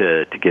excited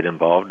to get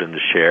involved and to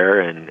share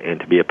and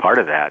to be a part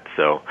of that.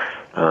 So,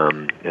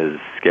 as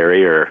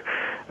scary or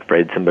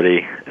afraid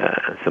somebody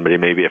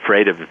may be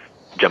afraid of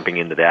jumping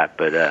into that,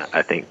 but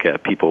I think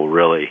people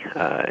really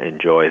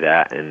enjoy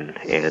that and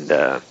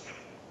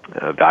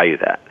value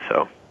that.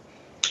 So,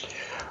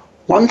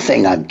 one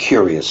thing I'm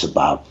curious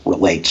about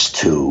relates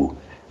to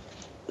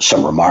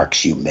some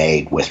remarks you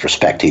made with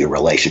respect to your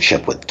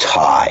relationship with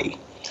Ty.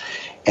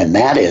 and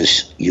that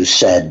is, you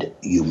said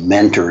you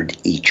mentored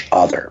each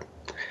other.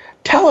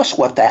 Tell us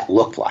what that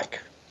looked like.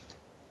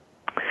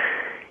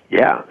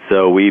 Yeah,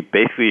 so we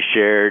basically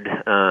shared,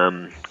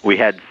 we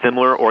had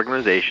similar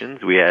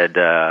organizations. We had,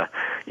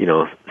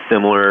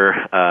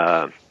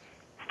 similar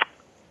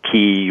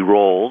key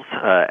roles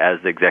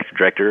as the executive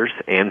directors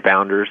and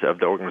founders of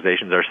the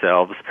organizations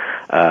ourselves.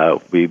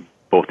 We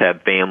both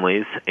had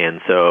families,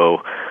 and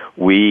so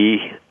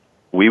we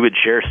would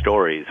share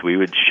stories. We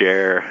would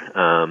share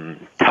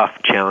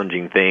tough,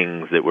 challenging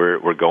things that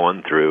we're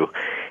going through,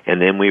 and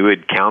then we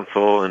would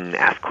counsel and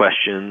ask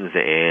questions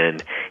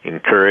and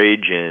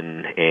encourage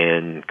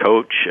and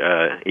coach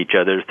each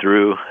other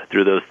through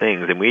those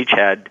things. And we each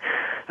had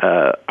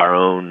our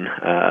own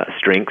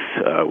strengths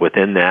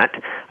within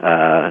that.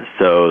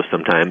 So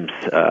sometimes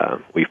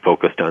we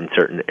focused on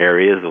certain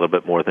areas a little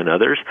bit more than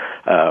others,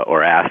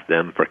 or asked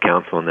them for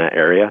counsel in that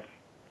area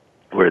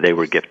where they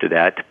were gifted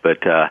at.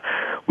 But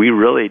we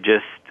really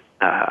just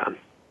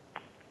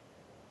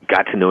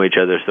got to know each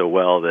other so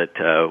well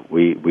that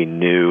we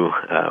knew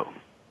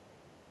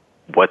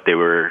what they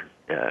were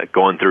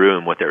going through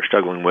and what they were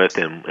struggling with,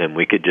 and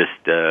we could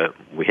just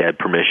we had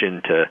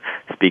permission to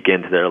speak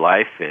into their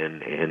life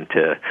and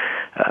to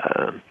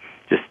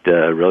just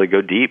really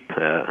go deep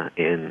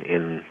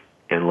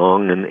and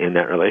long in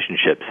that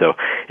relationship. So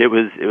it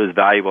was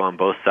valuable on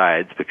both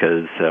sides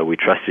because we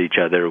trusted each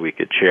other. We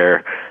could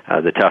share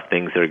the tough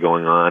things that are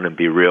going on and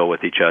be real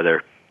with each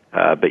other,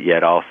 but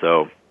yet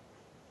also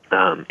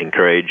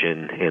encourage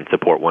and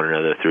support one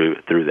another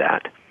through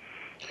that.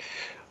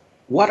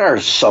 What are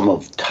some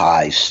of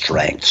Ty's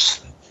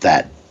strengths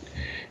that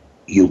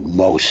you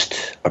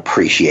most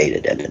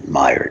appreciated and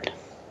admired?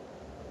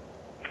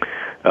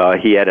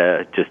 He had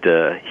just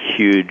a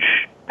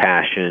huge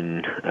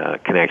passion,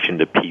 connection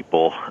to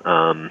people.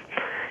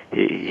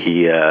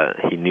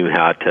 He knew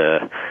how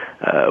to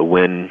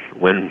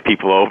win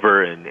people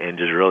over and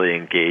just really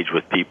engage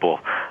with people.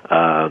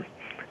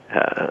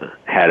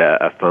 Had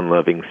a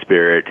fun-loving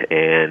spirit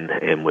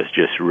and was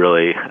just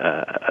really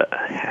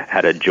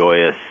had a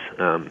joyous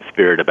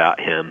spirit about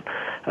him.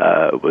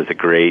 Was a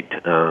great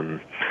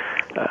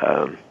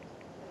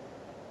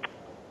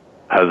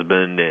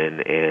husband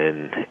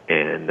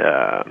and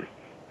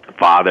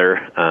father,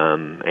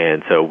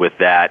 and so with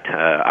that,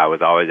 I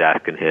was always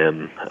asking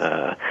him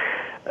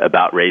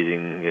about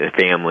raising a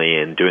family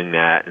and doing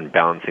that and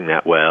balancing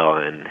that well,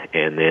 and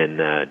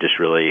then just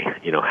really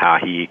how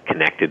he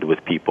connected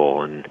with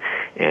people and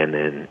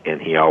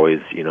he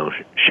always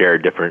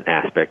shared different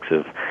aspects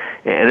of,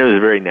 and it was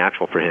very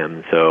natural for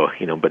him. So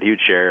but he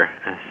would share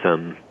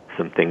some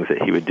things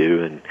that he would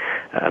do, and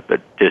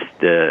but just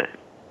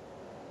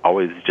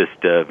always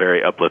just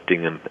very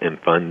uplifting and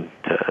fun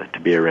to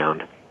be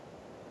around.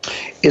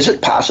 Is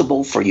it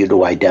possible for you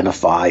to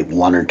identify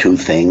one or two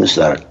things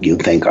that you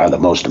think are the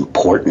most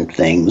important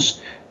things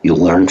you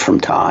learned from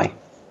Ty?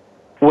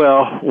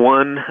 Well,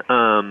 one,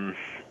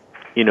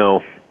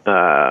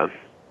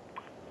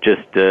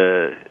 just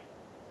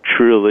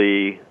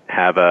truly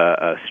have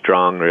a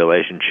strong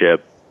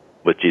relationship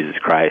with Jesus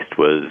Christ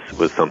was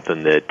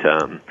something that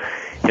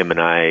him and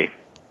I,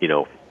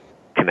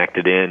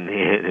 connected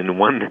in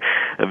one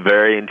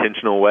very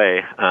intentional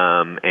way,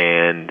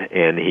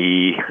 and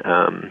he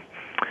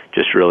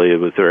just really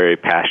was very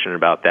passionate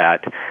about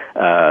that.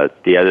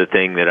 The other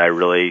thing that I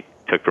really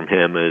took from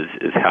him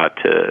is how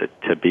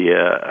to be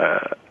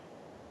a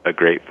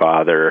great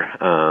father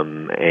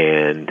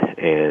and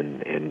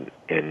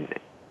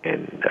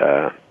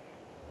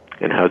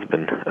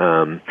husband.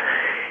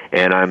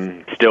 And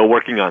I'm still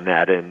working on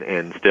that,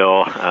 and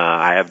still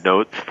I have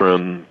notes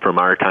from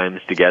our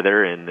times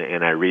together,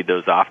 and I read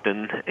those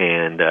often,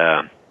 and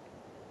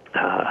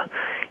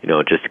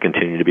just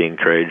continue to be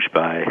encouraged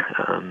by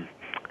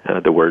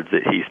the words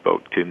that he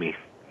spoke to me.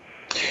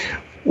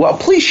 Well,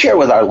 please share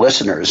with our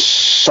listeners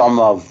some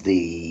of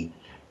the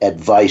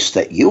advice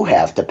that you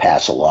have to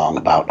pass along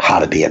about how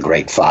to be a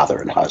great father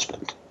and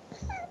husband.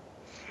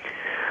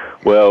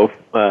 Well,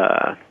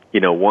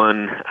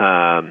 one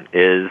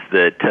is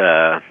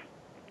that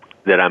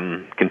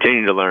I'm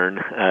continuing to learn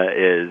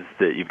is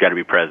that you've got to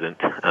be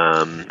present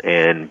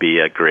and be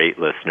a great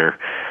listener.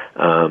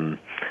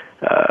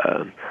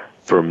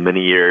 For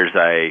many years,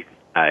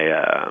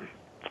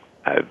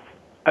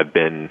 I've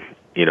been,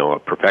 a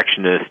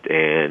perfectionist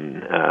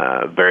and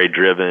very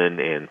driven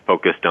and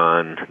focused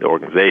on the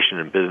organization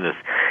and business,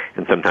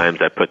 and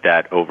sometimes I put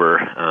that over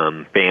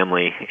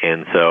family.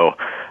 And so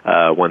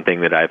one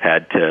thing that I've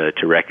had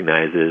to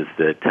recognize is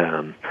that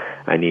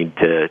I need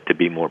to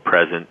be more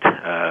present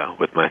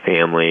with my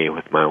family,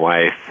 with my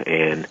wife,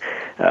 and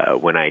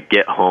when I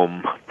get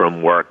home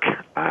from work,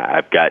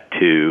 I've got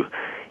to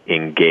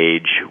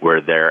engage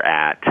where they're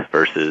at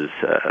versus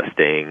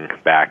staying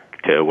back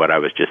to what I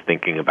was just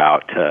thinking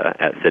about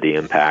at City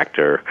Impact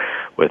or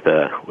with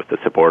a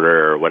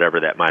supporter or whatever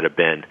that might have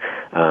been.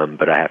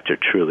 But I have to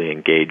truly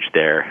engage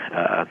there,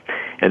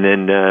 and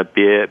then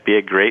be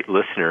a great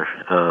listener.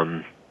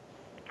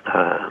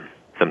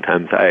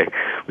 Sometimes I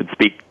would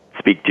speak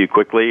speak too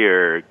quickly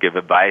or give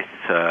advice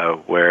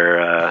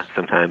where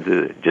sometimes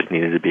it just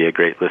needed to be a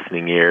great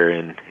listening ear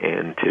and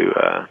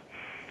to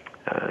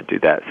do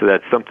that. So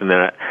that's something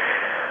that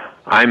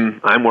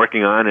I'm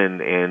working on,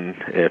 and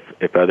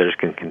if others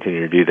can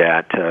continue to do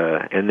that,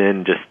 and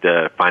then just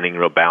finding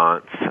real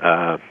balance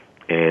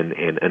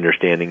and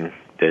understanding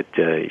that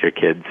your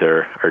kids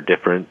are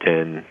different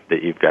and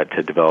that you've got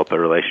to develop a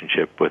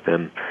relationship with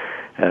them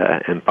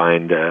and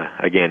find,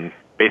 again,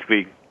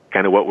 basically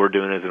kind of what we're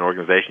doing as an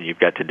organization you've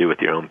got to do with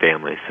your own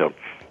family. So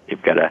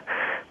you've got to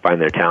find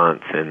their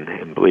talents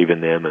and believe in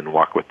them and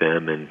walk with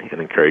them and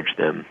encourage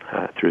them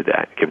through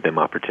that, give them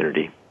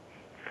opportunity.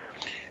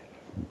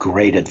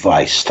 Great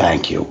advice.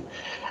 Thank you.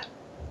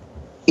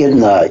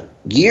 In the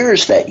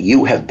years that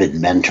you have been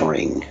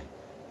mentoring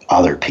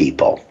other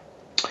people,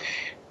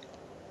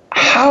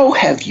 how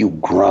have you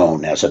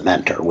grown as a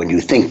mentor? When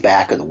you think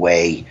back of the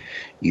way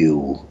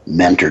you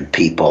mentored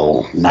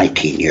people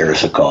 19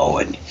 years ago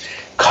and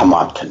come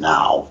up to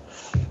now,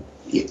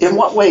 in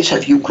what ways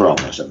have you grown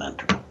as a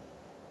mentor?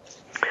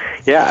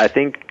 Yeah, I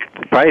think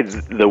probably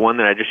the one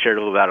that I just shared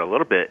about a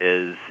little bit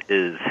is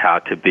how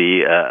to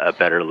be a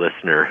better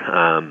listener.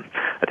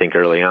 I think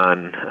early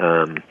on,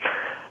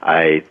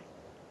 I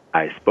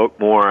spoke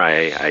more,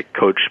 I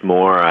coached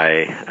more,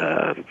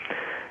 I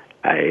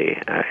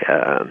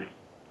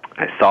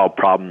solved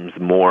problems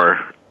more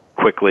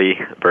quickly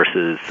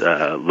versus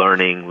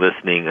learning,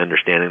 listening,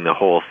 understanding the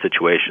whole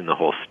situation, the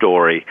whole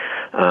story.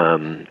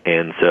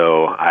 And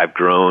so I've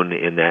grown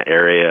in that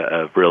area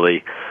of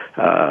really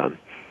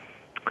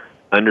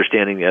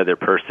understanding the other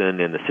person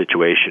and the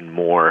situation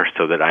more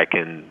so that I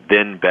can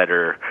then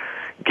better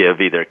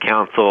give either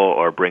counsel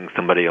or bring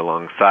somebody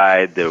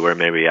alongside where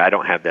maybe I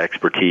don't have the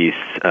expertise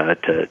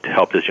to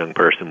help this young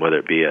person, whether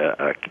it be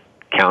a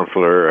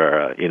counselor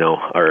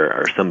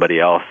or or somebody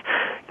else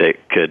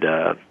that could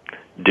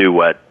do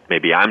what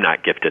maybe I'm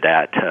not gifted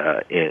at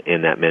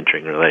in that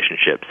mentoring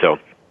relationship. So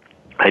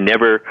I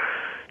never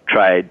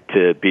tried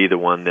to be the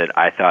one that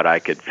I thought I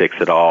could fix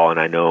it all, and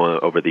I know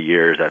over the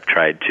years I've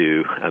tried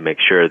to make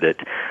sure that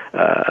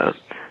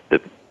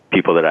the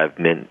people that I've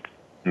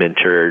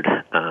mentored,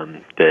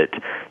 that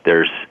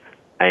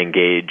I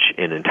engage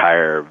in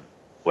entire,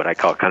 what I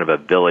call kind of a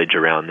village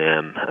around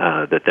them,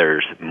 that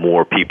there's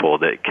more people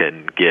that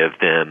can give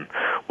them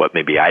what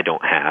maybe I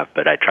don't have,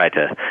 but I try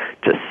to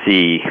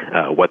see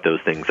what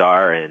those things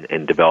are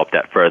and develop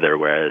that further,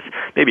 whereas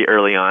maybe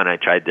early on I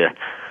tried to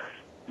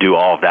do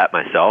all of that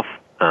myself,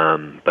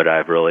 but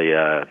I've really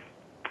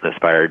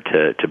aspired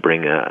to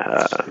bring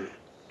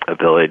a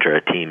village or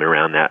a team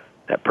around that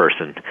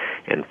person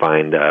and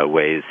find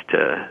ways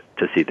to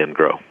see them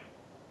grow.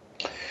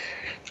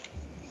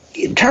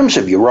 In terms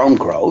of your own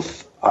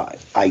growth,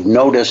 I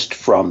noticed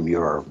from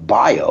your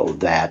bio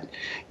that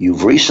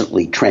you've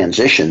recently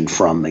transitioned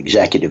from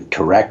executive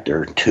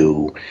director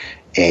to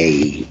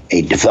a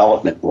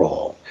development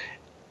role.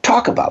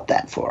 Talk about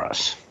that for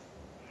us.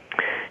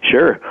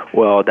 Sure.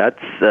 Well,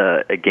 that's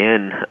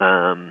again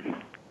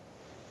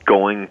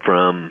going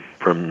from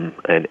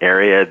an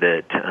area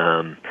that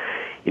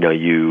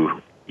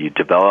you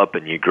develop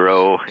and you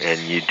grow and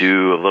you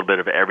do a little bit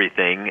of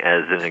everything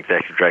as an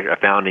executive director, a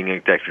founding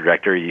executive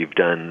director. You've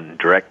done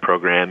direct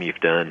program, you've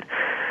done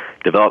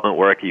development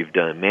work, you've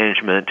done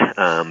management,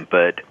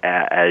 but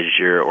as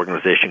your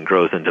organization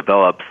grows and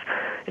develops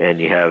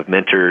and you have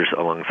mentors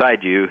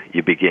alongside you,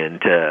 you begin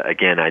to,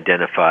 again,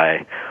 identify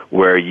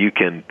where you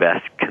can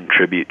best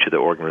contribute to the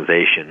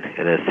organization.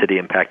 And as City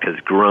Impact has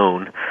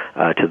grown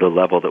to the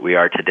level that we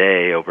are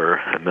today, over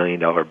 $1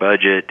 million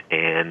budget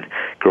and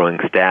growing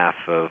staff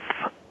of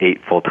 8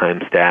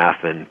 full-time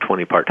staff and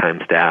 20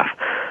 part-time staff,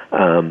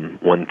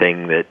 one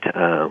thing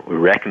that we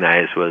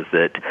recognized was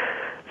that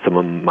some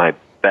of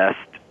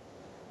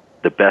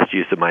the best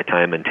use of my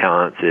time and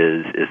talents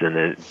is in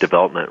a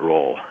development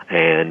role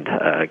and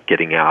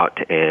getting out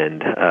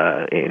and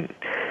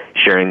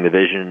sharing the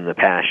vision, the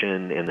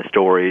passion, and the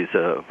stories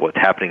of what's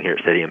happening here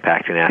at City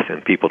Impact and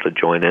asking people to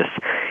join us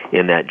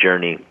in that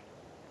journey.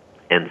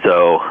 And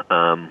so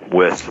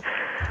with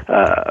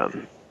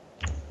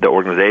the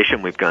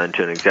organization, we've gone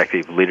to an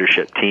executive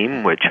leadership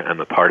team, which I'm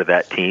a part of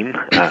that team,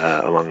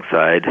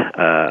 alongside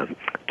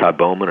Todd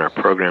Bowman, our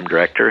program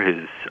director,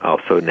 who's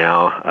also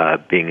now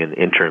being an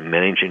interim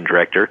managing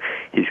director.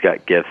 He's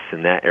got gifts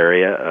in that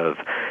area of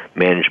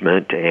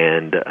management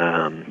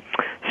and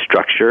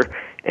structure.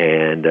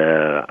 And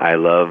I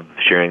love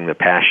sharing the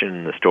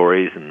passion, the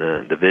stories, and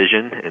the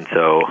vision. And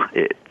so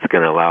it's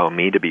going to allow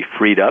me to be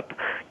freed up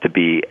to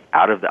be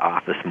out of the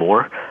office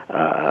more,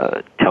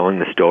 telling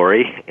the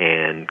story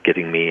and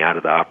getting me out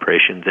of the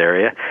operations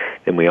area.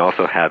 And we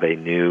also have a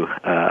new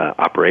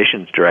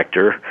operations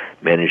director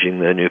managing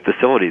the new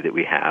facility that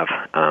we have.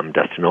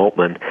 Dustin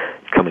Altman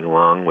is coming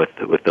along with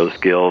those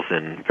skills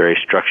and very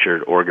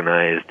structured,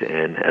 organized,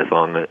 and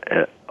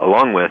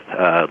along with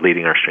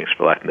leading our Strengths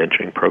for Life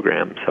mentoring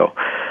program. So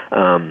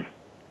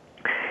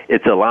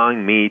it's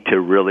allowing me to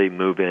really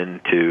move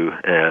into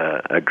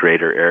a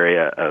greater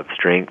area of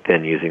strength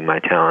and using my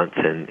talents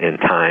and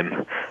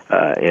time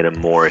in a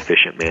more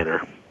efficient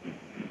manner.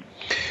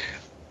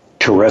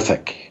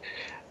 Terrific.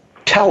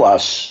 Tell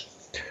us,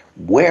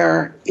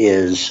 where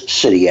is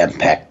City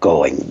Impact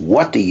going?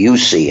 What do you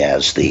see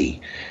as the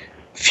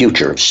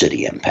future of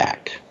City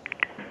Impact?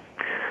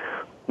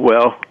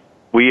 Well,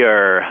 we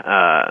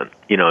are,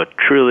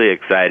 truly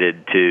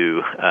excited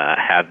to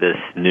have this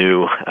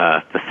new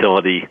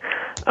facility,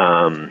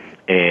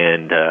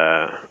 and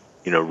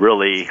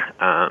really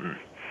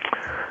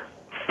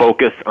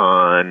focus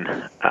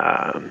on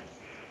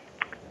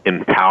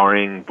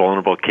empowering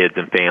vulnerable kids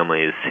and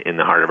families in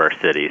the heart of our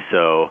city.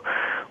 So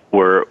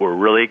we're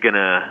really going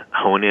to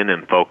hone in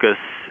and focus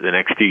the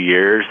next few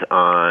years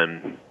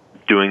on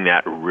doing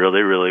that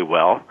really, really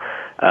well,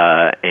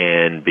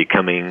 and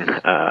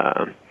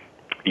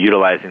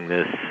utilizing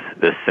this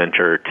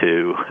center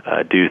to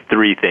do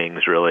three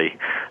things, really.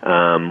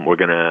 We're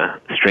going to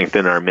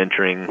strengthen our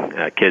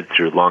mentoring kids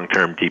through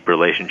long-term, deep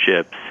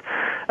relationships.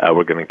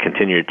 We're going to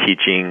continue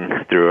teaching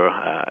through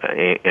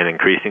and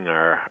increasing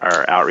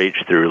our outreach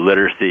through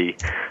literacy,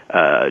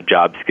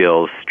 job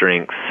skills,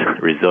 strengths,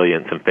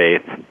 resilience, and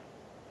faith.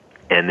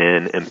 And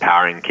then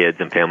empowering kids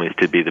and families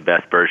to be the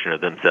best version of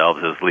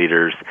themselves as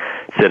leaders,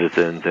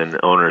 citizens, and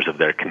owners of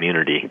their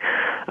community.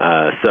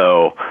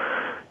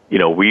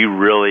 We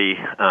really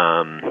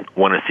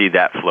want to see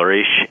that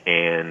flourish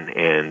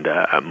and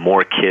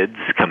more kids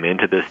come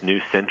into this new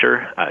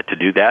center to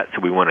do that. So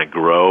we want to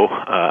grow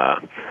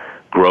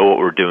what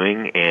we're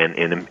doing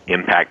and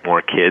impact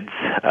more kids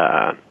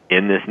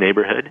in this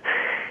neighborhood.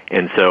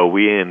 And so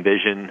we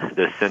envision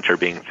this center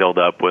being filled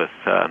up with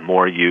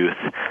more youth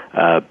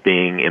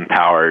being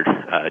empowered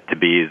to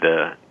be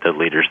the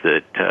leaders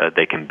that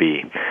they can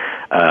be.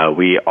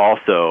 We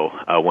also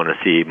want to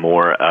see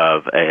more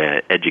of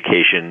an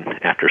education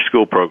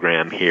after-school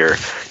program here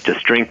to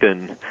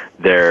strengthen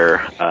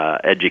their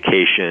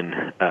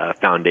education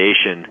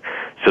foundation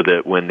so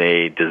that when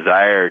they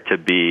desire to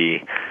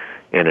be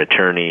an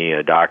attorney,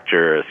 a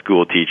doctor, a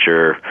school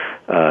teacher,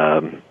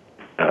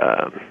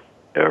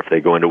 or if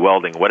they go into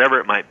welding, whatever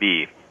it might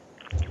be,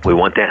 we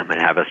want them to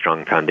have a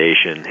strong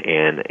foundation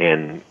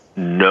and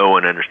know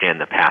and understand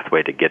the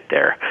pathway to get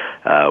there.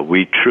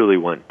 We truly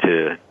want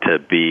to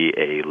be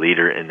a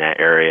leader in that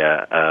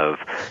area of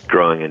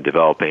growing and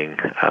developing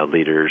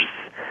leaders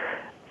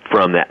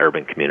from that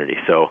urban community.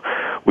 So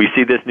we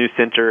see this new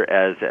center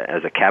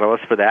as a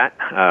catalyst for that.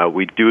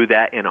 We do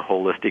that in a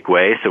holistic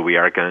way, so we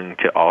are going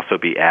to also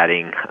be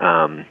adding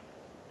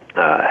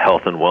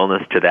health and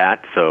wellness to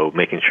that, so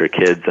making sure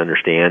kids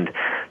understand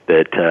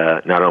that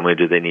not only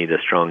do they need a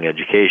strong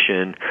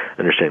education,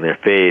 understanding their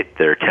faith,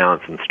 their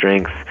talents and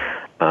strengths,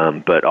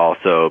 but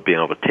also being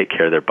able to take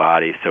care of their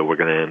body. So we're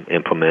going to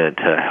implement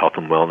health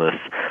and wellness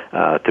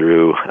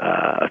through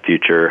a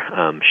future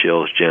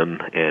Shields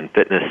Gym and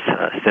Fitness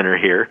Center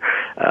here.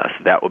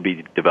 So that will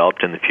be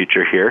developed in the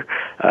future here.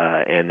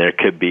 And there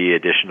could be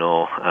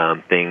additional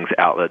things,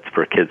 outlets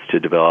for kids to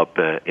develop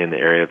in the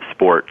area of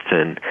sports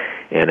and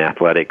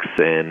athletics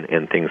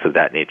and things of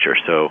that nature.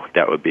 So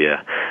that would be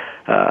a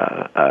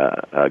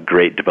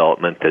great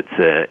development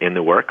that's in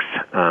the works.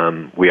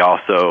 We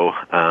also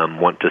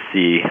want to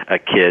see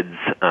kids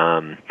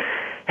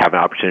have an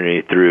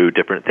opportunity through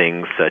different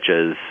things such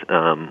as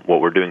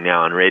what we're doing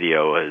now on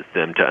radio, is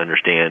them to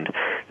understand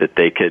that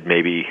they could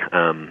maybe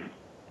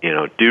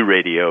do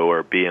radio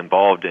or be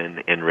involved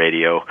in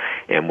radio,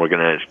 and we're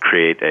going to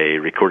create a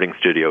recording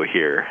studio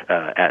here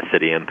at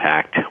City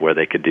Impact where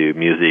they could do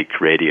music,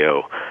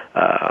 radio,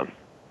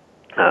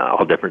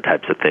 all different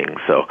types of things.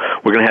 So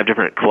we're going to have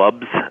different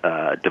clubs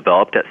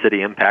developed at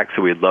City Impact,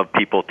 so we'd love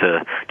people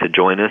to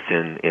join us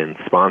in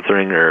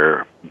sponsoring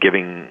or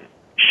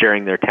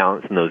sharing their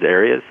talents in those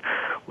areas.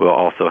 We'll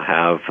also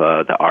have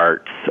the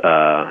arts,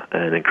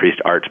 an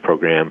increased arts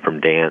program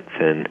from dance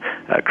and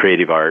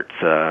creative arts,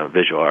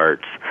 visual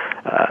arts,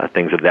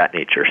 things of that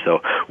nature.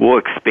 So we'll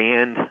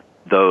expand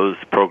those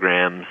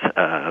programs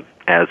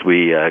as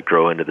we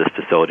grow into this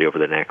facility over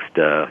the next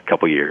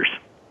couple years.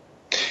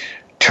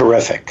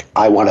 Terrific.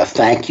 I want to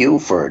thank you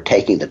for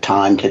taking the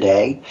time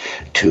today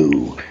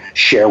to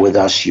share with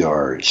us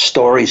your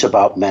stories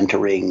about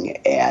mentoring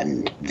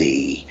and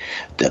the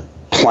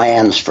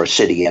plans for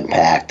City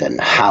Impact and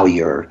how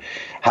you're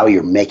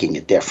making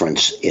a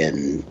difference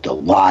in the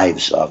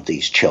lives of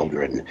these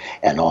children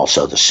and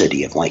also the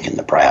city of Lincoln,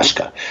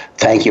 Nebraska.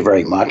 Thank you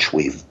very much.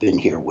 We've been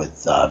here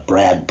with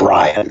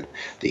Bryan,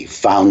 the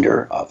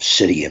founder of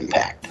City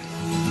Impact.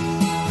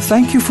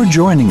 Thank you for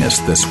joining us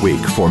this week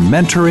for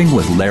Mentoring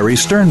with Larry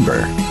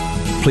Sternberg.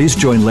 Please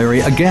join Larry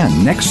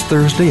again next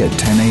Thursday at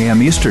 10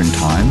 a.m. Eastern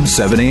Time,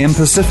 7 a.m.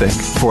 Pacific,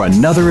 for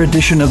another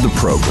edition of the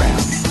program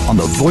on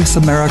the Voice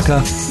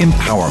America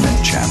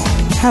Empowerment Channel.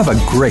 Have a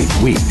great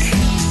week.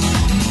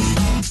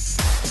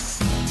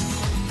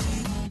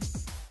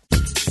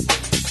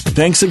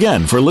 Thanks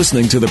again for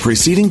listening to the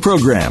preceding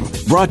program,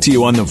 brought to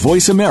you on the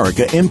Voice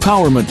America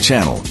Empowerment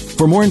Channel.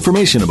 For more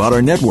information about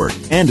our network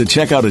and to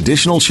check out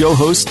additional show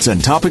hosts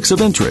and topics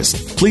of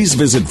interest, please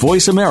visit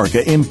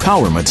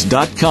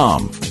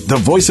voiceamericaempowerment.com. The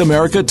Voice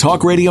America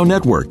Talk Radio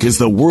Network is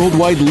the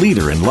worldwide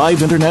leader in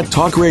live Internet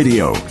talk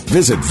radio.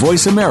 Visit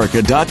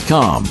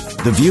voiceamerica.com.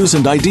 The views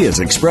and ideas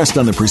expressed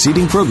on the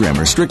preceding program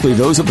are strictly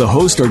those of the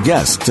host or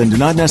guests and do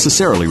not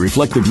necessarily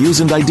reflect the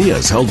views and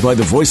ideas held by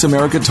the Voice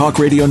America Talk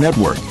Radio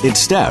Network, its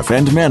staff,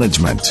 and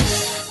management.